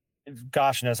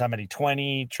gosh knows how many,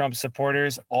 20 Trump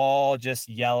supporters, all just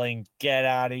yelling, "Get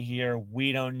out of here.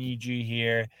 We don't need you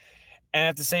here." And I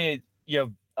have to say,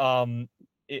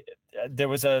 it, there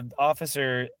was an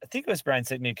officer, I think it was Brian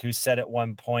Sicknick, who said at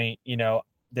one point,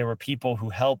 there were people who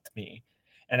helped me.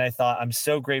 And I thought, I'm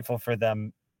so grateful for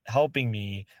them helping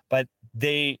me, but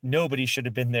nobody should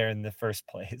have been there in the first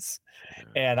place.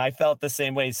 And I felt the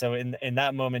same way. So in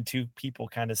that moment, two people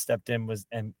kind of stepped in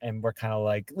and were kind of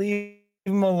like, leave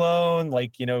him alone.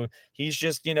 Like, he's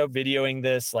just, videoing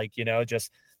this, like,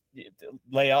 just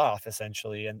lay off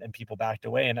essentially. And people backed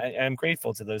away. And I'm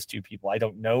grateful to those two people. I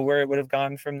don't know where it would have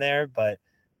gone from there, but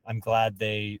I'm glad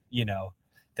they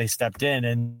stepped in.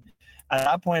 And at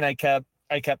that point I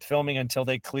kept filming until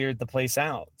they cleared the place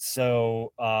out.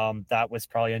 So that was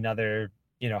probably another,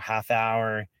 half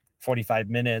hour, 45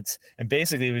 minutes. And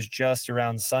basically it was just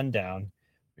around sundown,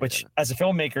 which as a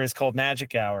filmmaker is called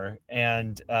magic hour.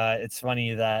 And it's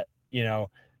funny that,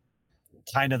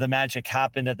 kind of the magic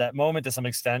happened at that moment to some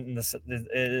extent in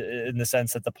the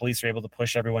sense that the police were able to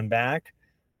push everyone back.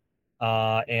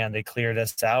 And they cleared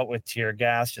us out with tear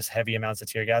gas, just heavy amounts of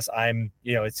tear gas.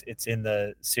 It's in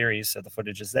the series, so the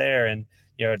footage is there. And,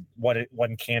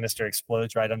 one canister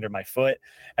explodes right under my foot.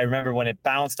 I remember when it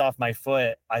bounced off my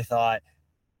foot, I thought,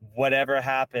 whatever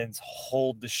happens,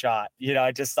 hold the shot.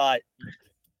 I just thought,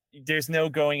 there's no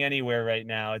going anywhere right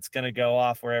now. It's going to go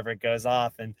off wherever it goes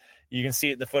off. And you can see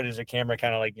it in the footage, the camera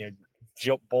kind of like,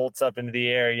 bolts up into the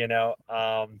air,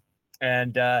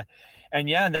 and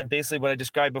then basically what I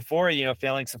described before,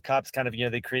 phalanx of cops kind of,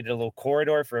 they created a little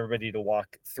corridor for everybody to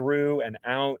walk through and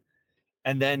out.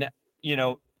 And then,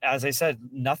 as I said,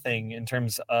 nothing in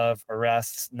terms of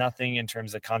arrests, nothing in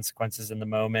terms of consequences in the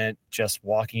moment, just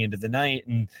walking into the night.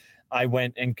 And I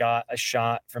went and got a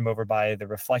shot from over by the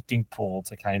reflecting pool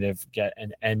to kind of get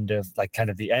an end of, like,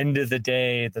 kind of the end of the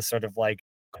day, the sort of like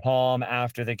calm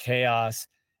after the chaos.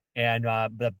 And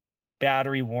the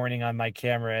battery warning on my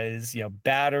camera is,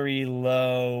 battery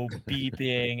low,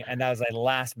 beeping, and that was my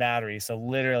last battery. So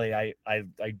literally, I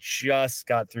just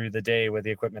got through the day with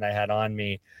the equipment I had on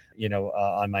me,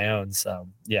 on my own. So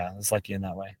yeah, I was lucky in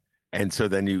that way. And so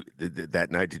then that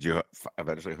night, did you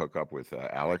eventually hook up with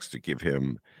Alex to give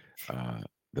him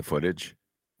the footage?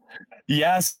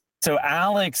 Yes. So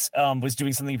Alex was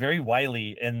doing something very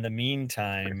wily in the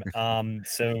meantime.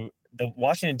 So the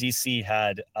Washington, D.C.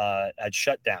 had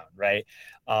shut down, right?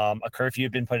 A curfew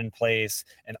had been put in place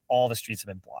and all the streets have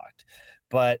been blocked.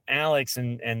 But Alex,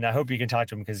 and I hope you can talk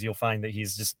to him because you'll find that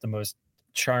he's just the most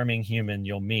charming human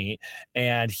you'll meet.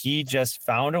 And he just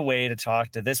found a way to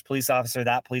talk to this police officer,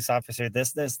 that police officer,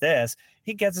 this.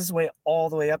 He gets his way all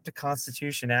the way up to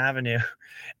Constitution Avenue.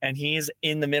 And he's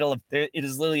in the middle of it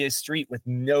is literally a street with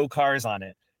no cars on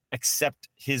it except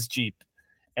his Jeep.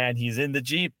 And he's in the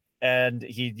Jeep. And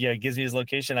he gives me his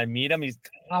location. I meet him. He's,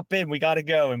 hop in. We got to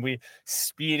go. And we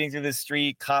speeding through the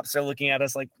street. Cops are looking at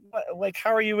us like, what? Like,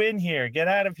 how are you in here? Get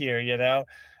out of here,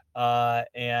 I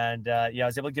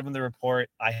was able to give him the report.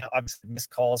 I obviously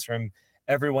missed calls from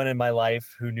everyone in my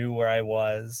life who knew where I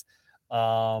was.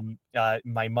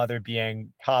 My mother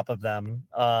being top of them.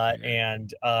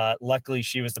 And luckily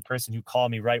she was the person who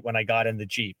called me right when I got in the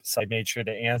Jeep. So I made sure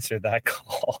to answer that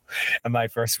call. And my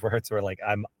first words were like,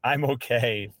 I'm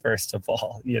okay, first of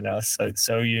all, so.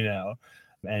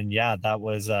 And yeah, that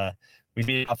was, we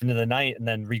beat off into the night and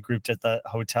then regrouped at the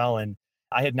hotel. And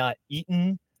I had not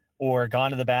eaten or gone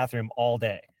to the bathroom all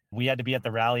day. We had to be at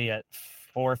the rally at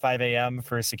 4 or 5 a.m.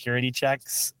 for security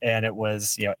checks. And it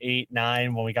was, 8,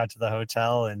 9 when we got to the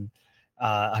hotel. And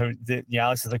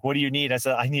Alex was like, what do you need? I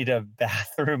said, I need a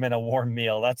bathroom and a warm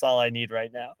meal. That's all I need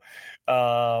right now.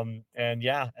 And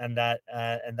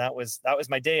that was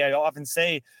my day. I often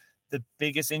say the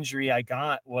biggest injury I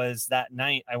got was that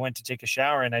night I went to take a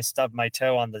shower and I stubbed my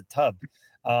toe on the tub.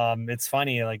 It's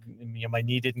funny, like, my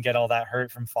knee didn't get all that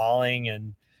hurt from falling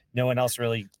and no one else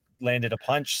really landed a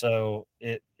punch. So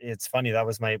it's funny. That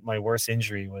was my worst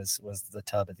injury was the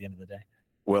tub at the end of the day.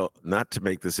 Well, not to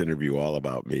make this interview all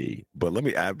about me, but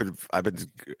I've been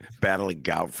battling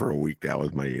gout for a week now,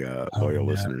 as my loyal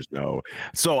listeners know.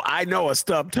 So I know a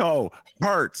stub toe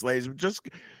hurts, ladies. Just,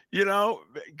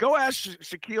 go ask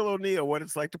Shaquille O'Neal what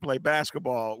it's like to play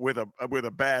basketball with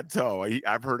a bad toe.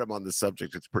 I've heard him on the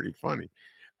subject. It's pretty funny.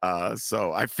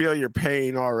 So I feel your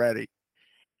pain already.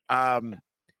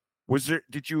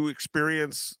 Did you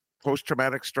experience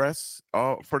post-traumatic stress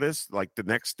for this? Like the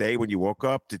next day when you woke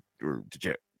up, did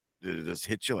it just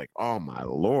hit you like, oh my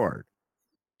Lord,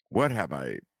 what have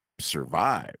I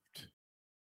survived?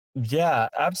 Yeah,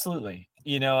 absolutely.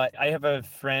 I have a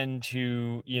friend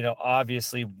who,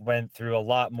 obviously went through a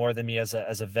lot more than me as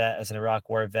a vet, as an Iraq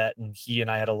War vet. And he and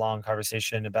I had a long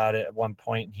conversation about it at one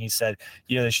point. And he said,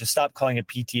 they should stop calling it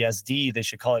PTSD. They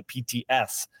should call it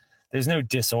PTS. There's no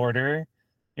disorder.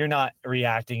 You're not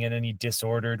reacting in any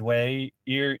disordered way.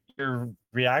 Your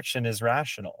reaction is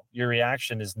rational. Your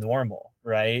reaction is normal,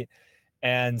 right?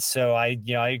 And so I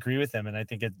agree with him. And I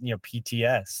think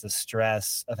PTS, the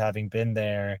stress of having been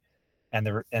there and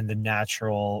the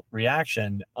natural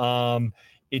reaction.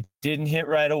 It didn't hit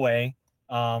right away.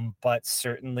 But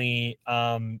certainly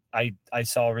I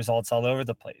saw results all over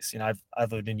the place.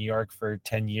 I've lived in New York for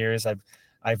 10 years.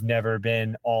 I've never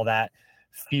been all that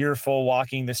fearful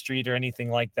walking the street or anything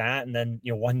like that. And then,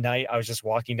 one night I was just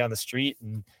walking down the street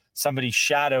and somebody's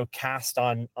shadow cast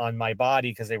on my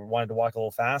body because they wanted to walk a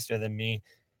little faster than me.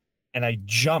 And I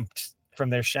jumped from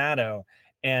their shadow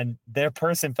and their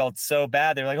person felt so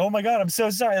bad. They were like, oh my God, I'm so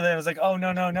sorry. And I was like, oh,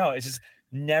 no. It just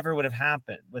never would have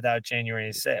happened without January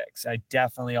 6th. I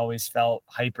definitely always felt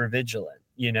hyper vigilant,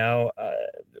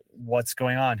 what's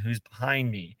going on, who's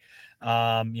behind me.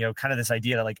 Kind of this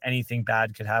idea that like anything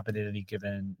bad could happen at any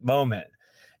given moment.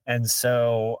 And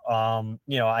so,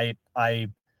 I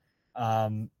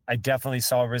definitely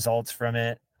saw results from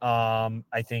it.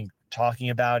 I think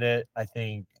talking about it, I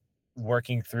think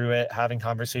working through it, having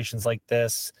conversations like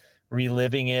this,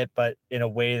 reliving it, but in a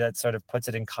way that sort of puts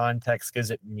it in context,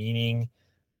 gives it meaning.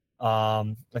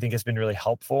 I think it's been really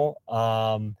helpful.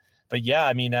 But yeah,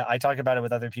 I mean, I talk about it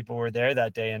with other people who were there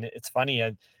that day, and it's funny.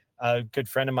 A good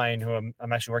friend of mine who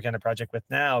I'm actually working on a project with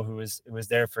now, who was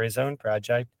there for his own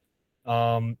project.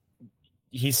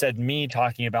 He said me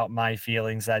talking about my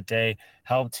feelings that day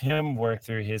helped him work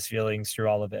through his feelings through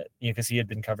all of it, because he had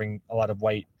been covering a lot of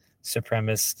white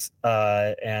supremacists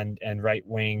and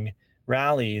right-wing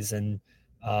rallies. And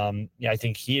I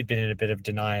think he had been in a bit of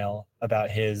denial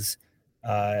about his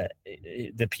the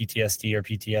PTSD or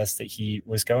PTS that he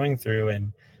was going through.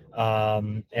 And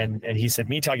he said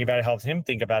me talking about it helped him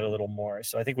think about it a little more.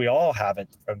 So I think we all have it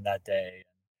from that day.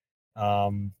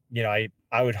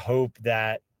 I would hope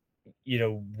that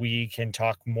we can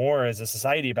talk more as a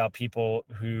society about people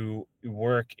who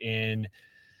work in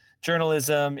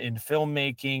journalism, in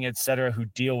filmmaking, et cetera, who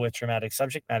deal with traumatic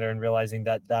subject matter, and realizing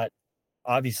that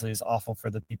obviously is awful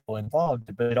for the people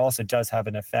involved, but it also does have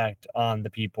an effect on the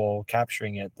people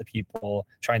capturing it, the people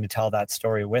trying to tell that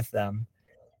story with them.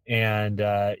 And,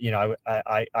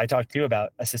 I talked too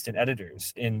about assistant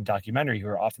editors in documentary who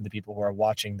are often the people who are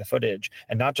watching the footage,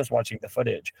 and not just watching the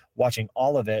footage, watching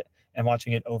all of it and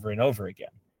watching it over and over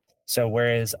again. So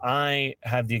whereas I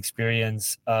have the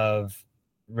experience of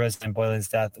Rosanne Boylan's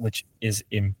death, which was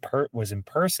in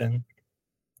person,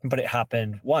 but it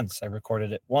happened once. I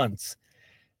recorded it once.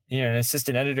 An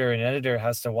assistant editor and editor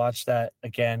has to watch that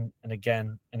again and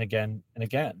again and again and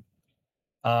again.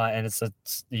 And it's a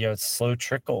slow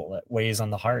trickle that weighs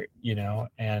on the heart,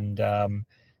 and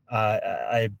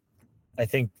I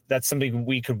think that's something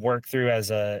we could work through as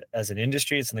an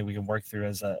industry. It's something we can work through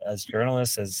as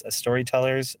journalists, as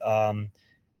storytellers. And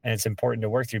it's important to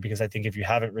work through, because I think if you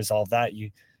haven't resolved that,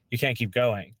 you can't keep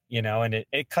going, and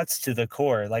it cuts to the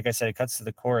core. Like I said, it cuts to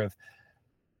the core of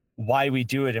why we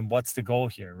do it and what's the goal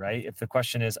here, right? If the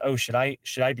question is, oh, should I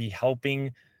be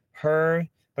helping her?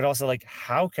 But also, like,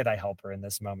 how could I help her in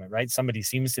this moment, right? Somebody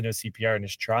seems to know CPR and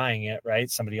is trying it, right?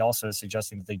 Somebody also is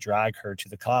suggesting that they drag her to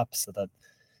the cops so that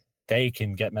they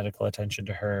can get medical attention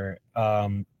to her.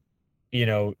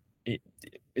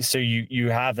 So you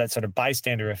have that sort of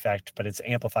bystander effect, but it's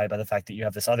amplified by the fact that you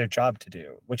have this other job to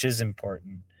do, which is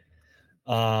important.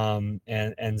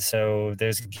 And so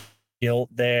there's guilt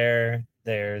there.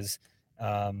 There's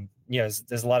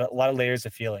there's a lot of layers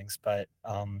of feelings, but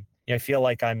I feel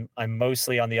like I'm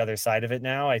mostly on the other side of it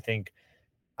now. I think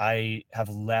I have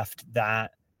left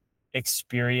that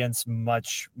experience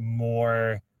much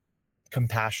more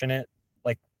compassionate,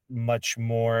 like much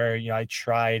more, I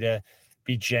try to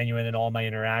be genuine in all my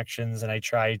interactions, and I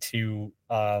try to,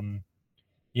 I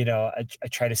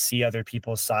try to see other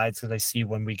people's sides, because I see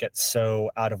when we get so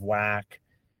out of whack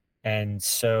and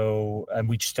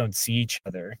we just don't see each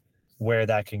other, where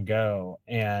that can go.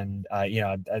 And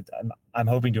I'm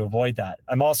hoping to avoid that.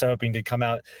 I'm also hoping to come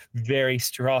out very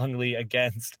strongly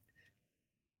against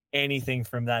anything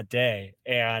from that day,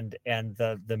 and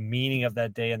the meaning of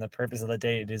that day and the purpose of the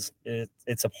day.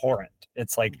 It's abhorrent.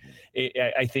 It's like,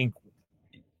 I think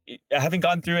having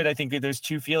gone through it, I think there's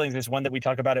two feelings. There's one that we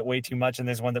talk about it way too much, and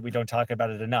there's one that we don't talk about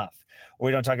it enough, or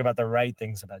we don't talk about the right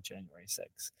things about January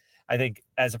 6th. I think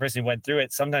as a person who went through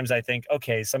it, sometimes I think,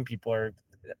 okay, some people are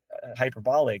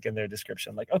hyperbolic in their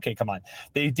description. Like, okay, come on.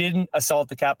 They didn't assault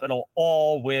the Capitol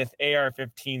all with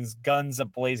AR-15s, guns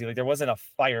ablazing. Like there wasn't a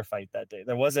firefight that day.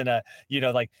 There wasn't a,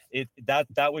 like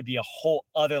that would be a whole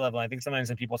other level. I think sometimes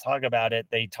when people talk about it,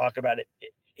 they talk about it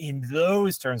in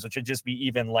those terms, which would just be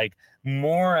even like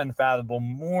more unfathomable,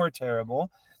 more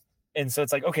terrible. And so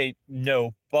it's like, okay,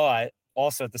 no, but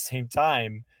also at the same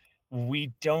time,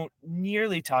 we don't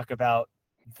nearly talk about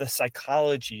the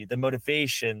psychology, the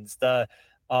motivations, the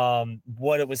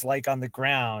what it was like on the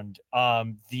ground,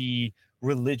 the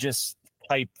religious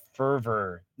type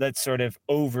fervor that sort of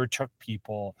overtook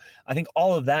people. I think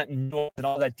all of that and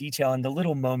all that detail and the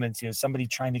little moments, somebody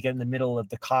trying to get in the middle of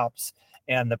the cops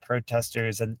and the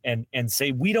protesters and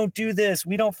say, we don't do this,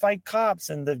 we don't fight cops,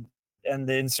 and the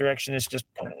insurrectionists just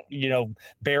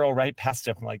barrel right past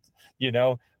him, like,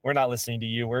 we're not listening to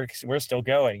you, we're still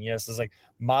going. So it's like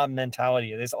mob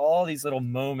mentality. There's all these little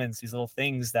moments, these little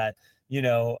things that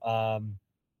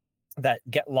that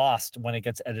get lost when it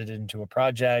gets edited into a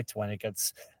project, when it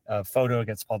gets a photo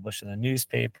gets published in a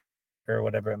newspaper or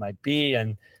whatever it might be,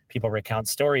 and people recount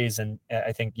stories. And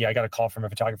I think, I got a call from a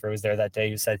photographer who was there that day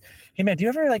who said, hey man, do you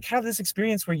ever like have this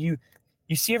experience where you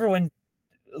see everyone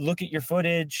look at your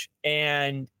footage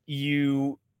and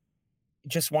you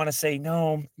just want to say,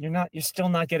 no, you're still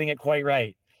not getting it quite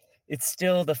right. It's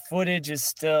still, the footage is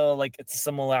still like, it's a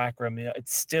simulacrum.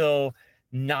 It's still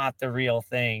not the real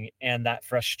thing. And that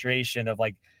frustration of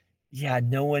like,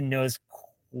 no one knows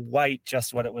quite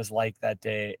just what it was like that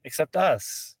day, except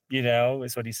us,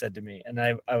 is what he said to me. And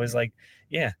I was like,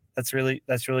 yeah, that's really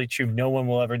true. No one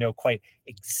will ever know quite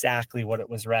exactly what it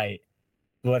was like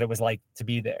to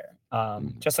be there.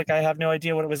 Just like I have no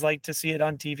idea what it was like to see it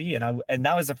on TV. And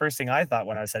that was the first thing I thought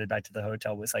when I was headed back to the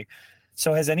hotel was like,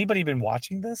 so has anybody been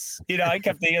watching this? I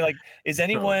kept thinking like, is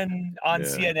anyone on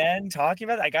CNN talking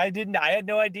about it? Like I had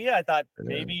no idea. I thought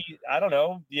maybe, I don't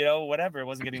know, whatever. It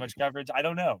wasn't getting much coverage. I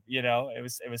don't know. It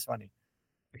was funny.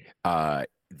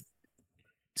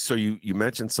 So you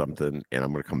mentioned something, and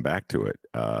I'm going to come back to it.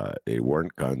 They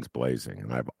weren't guns blazing.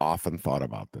 And I've often thought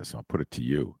about this. I'll put it to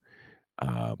you.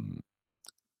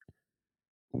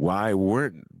 Why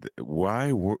weren't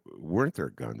there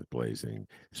guns blazing?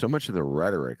 So much of the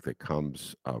rhetoric that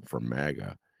comes from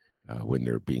MAGA when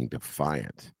they're being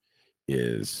defiant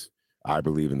is, I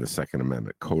believe in the Second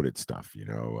Amendment, coded stuff,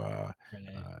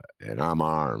 and I'm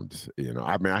armed.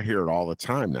 I mean, I hear it all the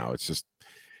time now. It's just,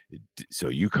 so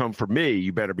you come for me,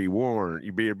 you better be warned.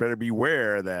 You better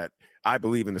beware that I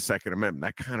believe in the Second Amendment.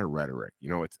 That kind of rhetoric,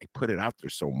 they put it out there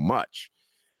so much.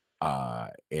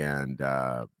 And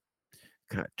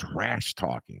kind of trash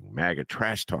talking, MAGA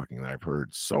trash talking that I've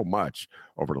heard so much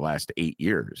over the last 8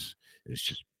 years.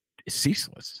 It's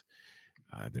ceaseless.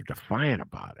 They're defiant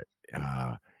about it.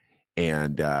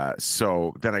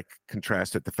 So then I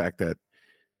contrasted the fact that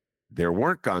there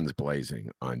weren't guns blazing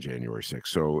on January 6th.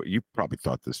 So you probably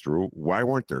thought this through. Why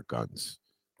weren't there guns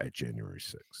at January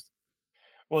 6th?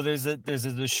 Well, there's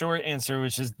the short answer,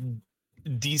 which is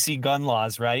DC gun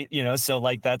laws, right? So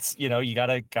like that's, you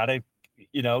gotta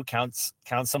count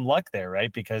some luck there,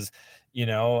 right? Because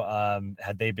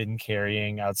had they been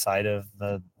carrying outside of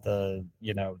the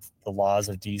laws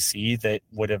of DC, that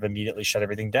would have immediately shut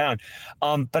everything down.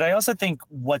 But I also think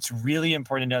what's really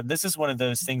important to know, this is one of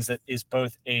those things that is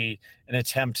both an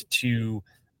attempt to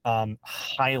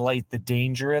highlight the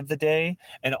danger of the day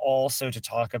and also to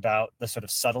talk about the sort of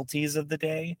subtleties of the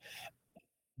day.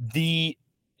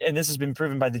 And this has been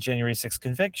proven by the January 6th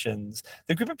convictions,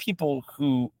 the group of people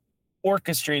who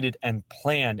orchestrated and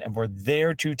planned and were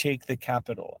there to take the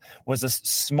Capitol was a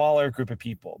smaller group of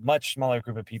people, much smaller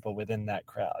group of people within that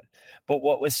crowd. But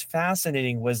what was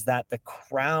fascinating was that the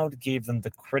crowd gave them the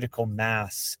critical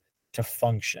mass to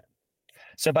function.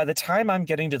 So by the time I'm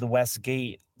getting to the West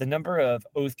Gate, the number of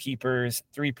Oath Keepers,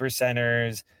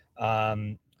 3%ers,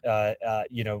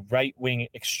 right-wing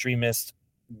extremists,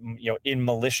 in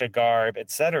militia garb,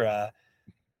 etc.,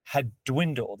 had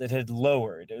dwindled. It had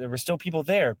lowered. There were still people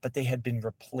there, but they had been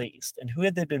replaced. And who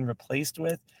had they been replaced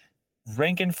with?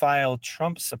 Rank and file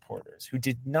Trump supporters who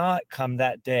did not come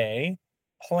that day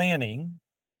planning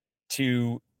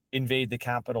to invade the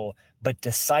Capitol, but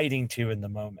deciding to in the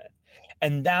moment.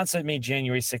 And that's what made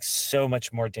January 6th so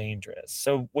much more dangerous.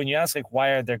 So when you ask, like,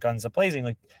 why are there guns a-blazing?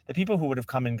 Like, the people who would have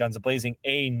come in guns a-blazing,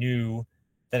 knew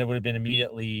that it would have been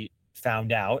immediately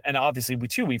found out. And obviously,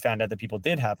 we found out that people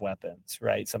did have weapons,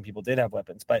 right? Some people did have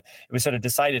weapons, but it was sort of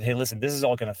decided, hey, listen, this is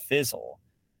all going to fizzle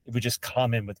would just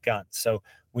come in with guns. So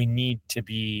we need to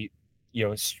be,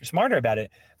 smarter about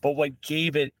it. But what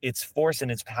gave it its force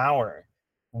and its power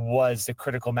was the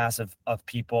critical mass of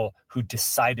people who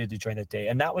decided to join the day.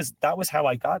 And that was how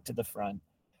I got to the front,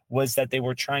 was that they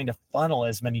were trying to funnel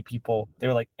as many people. They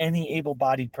were like, any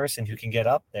able-bodied person who can get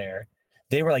up there,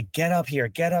 they were like, get up here,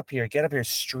 get up here, get up here,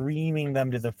 streaming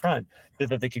them to the front so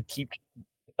that they could keep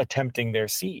attempting their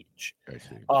siege. I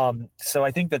see. So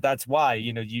I think that's why,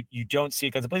 you don't see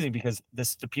it Guns Blazing, because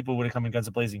the people would have come in Guns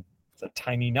Blazing. It's a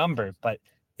tiny number, but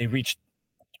they reached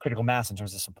critical mass in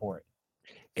terms of support.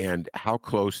 And how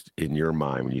close, in your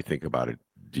mind, when you think about it,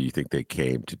 do you think they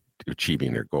came to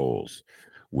achieving their goals,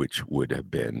 which would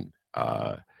have been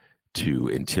to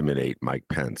intimidate Mike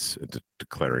Pence into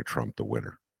declaring Trump the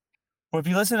winner? Well, if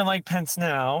you listen to Mike Pence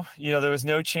now, there was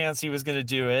no chance he was going to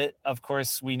do it. Of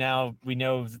course, we know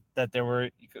that there were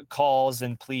calls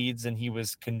and pleads, and he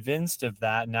was convinced of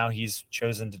that. Now he's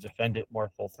chosen to defend it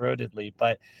more full-throatedly.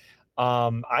 But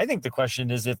I think the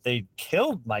question is if they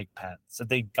killed Mike Pence, if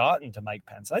they'd gotten to Mike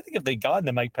Pence. I think if they'd gotten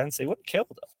to Mike Pence, they would have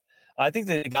killed him. I think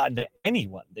if they'd gotten to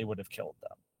anyone, they would have killed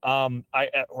them,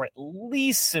 or at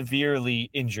least severely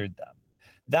injured them.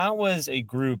 That was a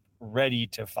group ready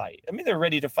to fight. I mean, they're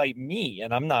ready to fight me,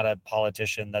 and I'm not a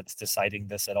politician that's deciding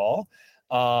this at all.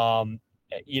 I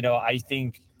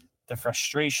think the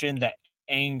frustration, the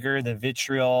anger, the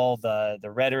vitriol, the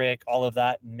rhetoric, all of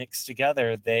that mixed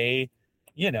together, they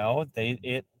were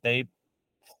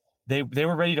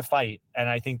ready to fight, and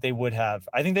I think they would have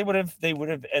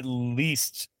at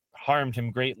least harmed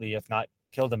him greatly, if not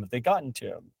killed him, if they'd gotten to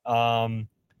him.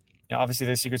 Obviously,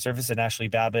 their Secret Service, and Ashley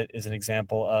Babbitt is an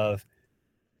example of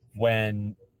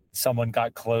when someone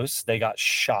got close, they got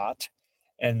shot,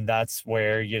 and that's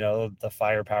where the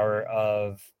firepower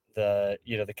of the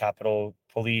Capitol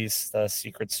Police, the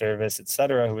Secret Service,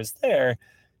 etc., who was there,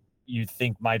 you'd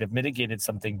think might have mitigated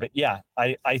something. But yeah,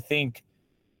 I think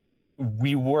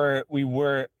we were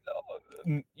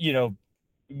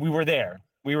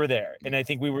there, and I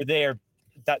think we were there.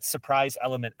 That surprise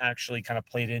element actually kind of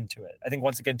played into it. I think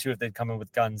once again, too, if they'd come in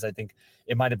with guns, I think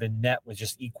it might have been met with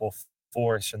just equal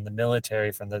force from the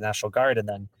military, from the National Guard, and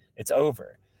then it's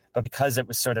over. But because it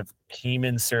was sort of came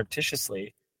in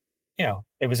surreptitiously,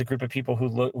 it was a group of people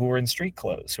who were in street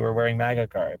clothes, who were wearing MAGA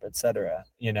garb, etc.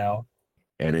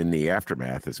 And in the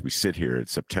aftermath, as we sit here in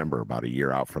September, about a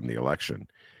year out from the election,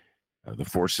 the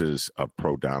forces of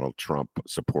pro-Donald Trump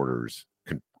supporters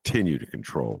continue to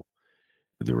control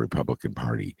the Republican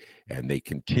Party, and they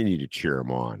continue to cheer him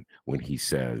on when he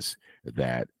says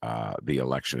that the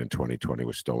election in 2020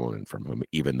 was stolen from him,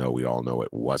 even though we all know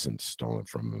it wasn't stolen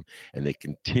from him. And they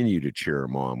continue to cheer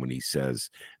him on when he says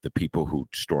the people who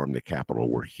stormed the Capitol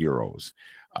were heroes,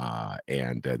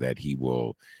 and that he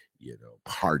will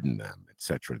pardon them, et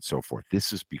cetera, and so forth.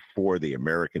 This is before the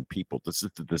American people. This is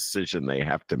the decision they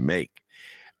have to make.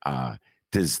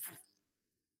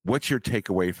 What's your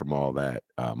takeaway from all that,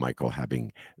 Michael,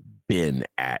 having been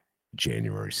at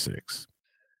January 6th?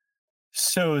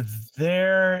 So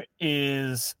there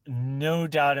is no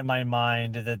doubt in my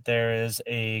mind that there is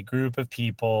a group of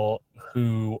people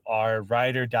who are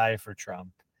ride or die for Trump,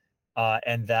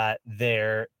 and that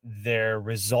their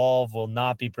resolve will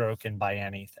not be broken by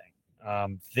anything.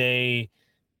 They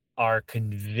are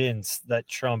convinced that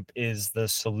Trump is the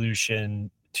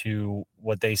solution to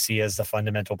what they see as the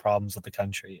fundamental problems of the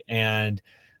country. And,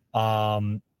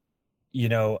 I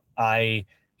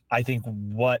think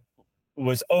what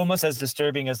was almost as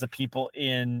disturbing as the people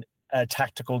in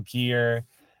tactical gear,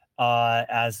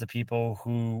 as the people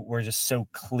who were just so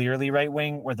clearly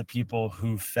right-wing, were the people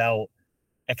who felt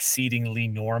exceedingly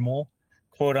normal,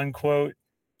 quote unquote.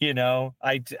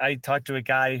 I talked to a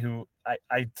guy who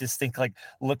I just think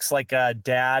looks like a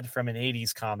dad from an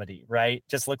 80s comedy, right?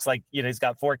 Just looks like, he's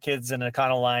got 4 kids in a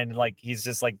Econoline, like he's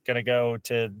just gonna go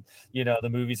to, the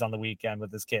movies on the weekend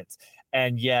with his kids.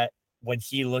 And yet when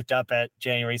he looked up at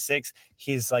January 6th,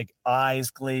 his eyes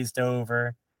glazed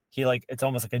over. He it's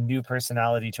almost like a new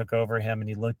personality took over him, and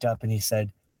he looked up and he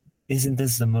said, "Isn't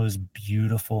this the most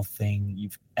beautiful thing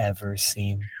you've ever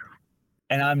seen?"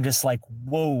 And I'm just like,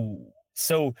 whoa.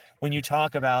 So when you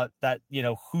talk about that,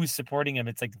 who's supporting him,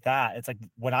 it's like that. It's like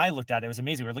when I looked at it, it was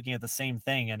amazing. We're looking at the same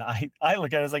thing. And I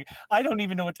look at it, I was like, I don't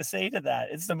even know what to say to that.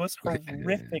 It's the most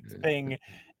horrific thing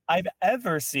I've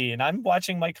ever seen. I'm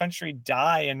watching my country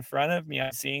die in front of me.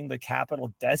 I'm seeing the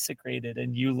Capitol desecrated,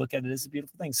 and you look at it as a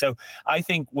beautiful thing. So I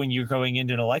think when you're going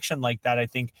into an election like that, I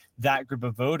think that group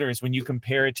of voters, when you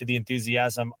compare it to the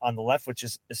enthusiasm on the left, which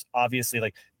is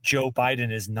obviously Joe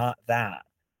Biden is not that.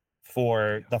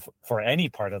 for any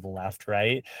part of the left,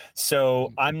 right?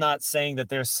 So I'm not saying that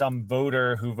there's some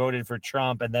voter who voted for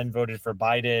Trump and then voted for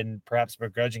Biden, perhaps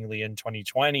begrudgingly in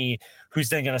 2020, who's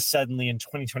then going to suddenly in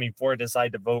 2024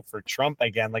 decide to vote for Trump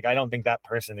again. Like, I don't think that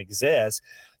person exists.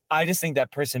 I just think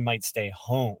that person might stay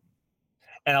home.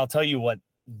 And I'll tell you what,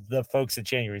 the folks at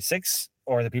January 6th,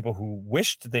 or the people who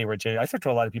wished they were January, I talked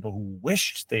to a lot of people who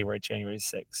wished they were January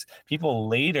 6th. People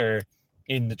later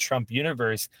in the Trump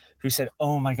universe who said,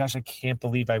 "Oh my gosh, I can't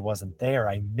believe I wasn't there.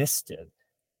 I missed it."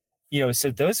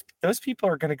 So those people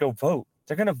are going to go vote.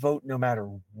 They're going to vote no matter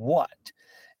what.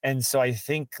 And so I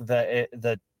think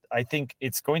that I think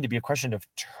it's going to be a question of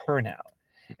turnout.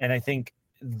 And I think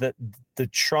that the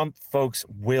Trump folks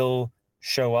will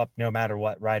show up no matter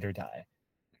what, ride or die.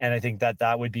 And I think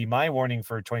that would be my warning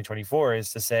for 2024,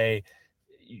 is to say,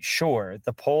 sure,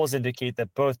 the polls indicate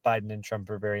that both Biden and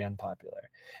Trump are very unpopular,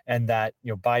 and that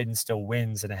Biden still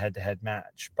wins in a head-to-head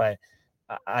match. But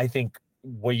I think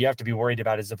what you have to be worried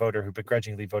about is the voter who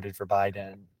begrudgingly voted for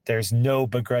Biden. There's no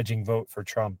begrudging vote for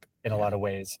Trump in a lot of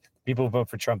ways. People who vote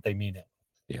for Trump, they mean it.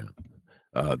 Yeah.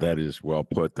 That is well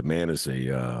put. The man is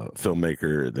a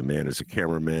filmmaker. The man is a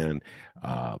cameraman.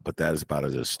 But that is about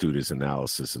as astute as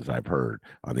analysis as I've heard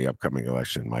on the upcoming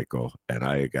election, Michael. And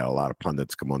I got a lot of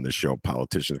pundits come on this show,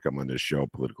 politicians come on this show,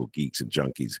 political geeks and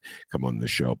junkies come on the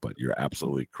show. But you're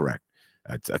absolutely correct.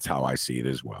 That's how I see it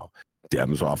as well.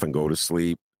 Dems often go to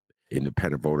sleep.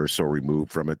 Independent voters so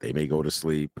removed from it, they may go to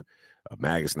sleep.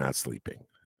 MAGA's not sleeping.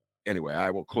 Anyway, I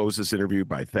will close this interview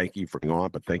by thank you for being on,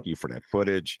 but thank you for that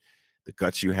footage, the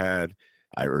guts you had.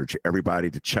 I urge everybody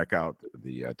to check out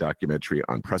the documentary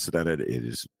Unprecedented. It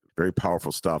is very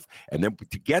powerful stuff. And then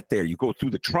to get there, you go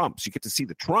through the Trumps. You get to see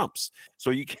the Trumps. So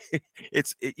you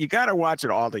got to watch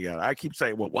it all together. I keep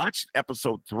saying, well, watch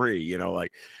episode 3,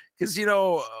 because,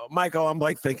 Michael, I'm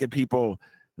like thinking people,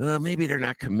 maybe they're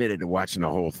not committed to watching the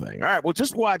whole thing. All right, well,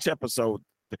 just watch episode.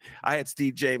 I had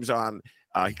Steve James on.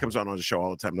 He comes on the show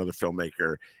all the time, another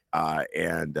filmmaker,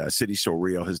 and City So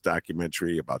Real, his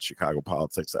documentary about Chicago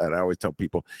politics. And I always tell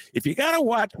people, if you got to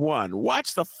watch one,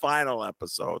 watch the final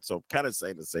episode. So kind of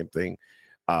saying the same thing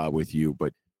with you,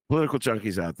 but political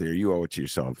junkies out there, you owe it to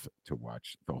yourself to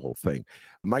watch the whole thing.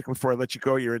 Michael, before I let you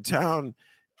go, you're in town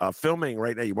filming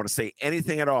right now. You want to say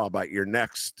anything at all about your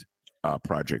next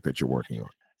project that you're working on?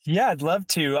 Yeah, I'd love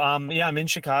to. I'm in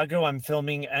Chicago. I'm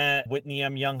filming at Whitney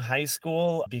M. Young High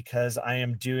School because I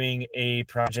am doing a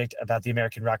project about the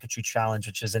American Rocketry Challenge,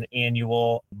 which is an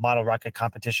annual model rocket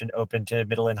competition open to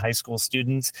middle and high school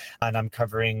students. And I'm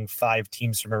covering 5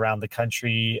 teams from around the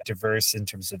country, diverse in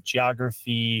terms of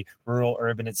geography, rural,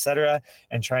 urban, et cetera,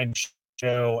 and trying to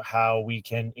show how we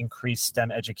can increase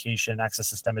STEM education, access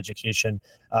to STEM education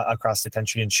across the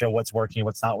country, and show what's working,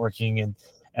 what's not working, and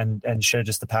show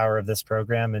just the power of this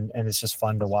program. And it's just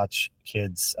fun to watch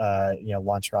kids,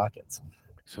 launch rockets.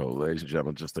 So, ladies and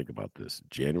gentlemen, just think about this.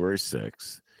 January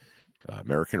 6th,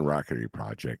 American Rocketry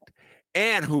Project,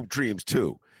 and Hoop Dreams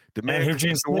 2. And Hoop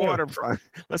Dreams 2. Waterfront.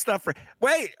 Let's not forget.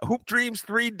 Wait, Hoop Dreams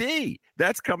 3D.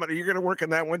 That's coming. Are you going to work on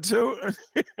that one too?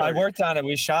 I worked on it.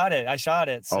 I shot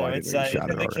it. So it's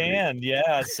in the can.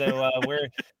 Yeah. So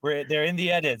they're in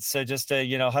the edits. So just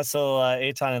hustle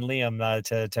Eitan and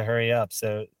Liam to hurry up.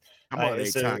 So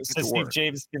so Steve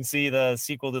James can see the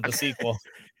sequel to the sequel.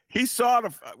 He saw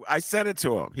it. I sent it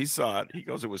to him. He saw it. He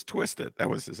goes, "It was twisted." That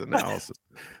was his analysis.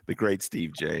 The great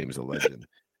Steve James, a legend.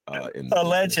 A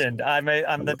legend. I'm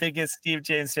the biggest Steve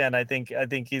James fan. I think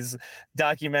his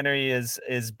documentary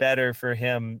is better for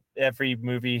him every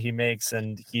movie he makes,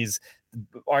 and he's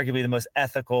arguably the most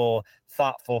ethical,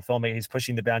 thoughtful filmmaker. He's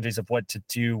pushing the boundaries of what to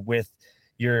do with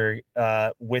your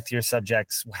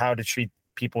subjects, how to treat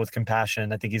people with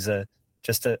compassion. I think he's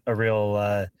just a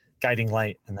real guiding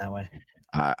light in that way.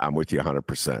 I'm with you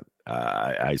 100%.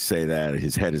 I say that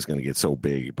his head is going to get so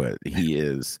big, but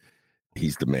he's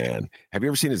the man. Have you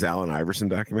ever seen his Allen Iverson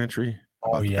documentary?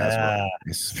 Oh, yeah.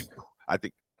 I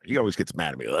think he always gets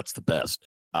mad at me. That's the best.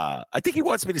 I think he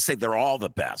wants me to say they're all the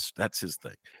best. That's his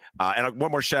thing. And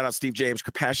one more shout out, Steve James,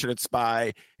 Compassionate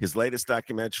Spy, his latest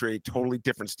documentary, totally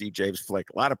different Steve James flick.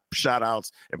 A lot of shout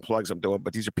outs and plugs I'm doing,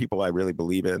 but these are people I really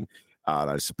believe in.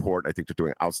 I support. I think they're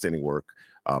doing outstanding work.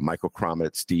 Michael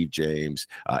Crommett, Steve James,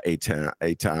 Eitan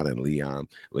and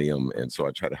Liam. And so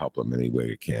I try to help them any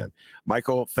way I can.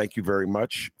 Michael, thank you very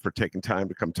much for taking time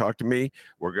to come talk to me.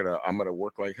 I'm gonna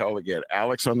work like hell to get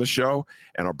Alex on the show,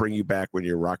 and I'll bring you back when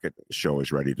your rocket show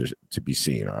is ready to be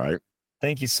seen. All right.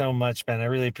 Thank you so much, Ben. I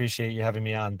really appreciate you having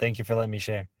me on. Thank you for letting me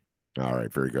share. All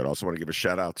right, very good. Also want to give a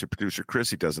shout out to producer Chris.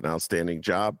 He does an outstanding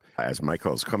job, as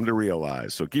Michael has come to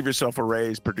realize. So give yourself a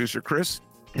raise, producer Chris.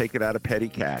 Take it out of petty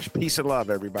cash. Peace and love,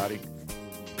 everybody.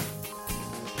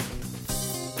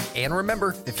 And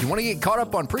remember, if you want to get caught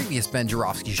up on previous Ben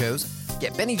Joravsky shows,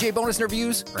 get Benny J bonus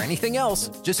interviews, or anything else,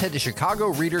 just head to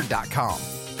chicagoreader.com.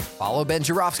 Follow Ben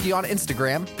Joravsky on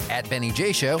Instagram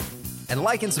 @BennyJShow, and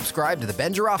like and subscribe to The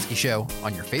Ben Joravsky Show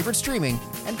on your favorite streaming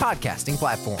and podcasting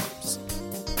platforms.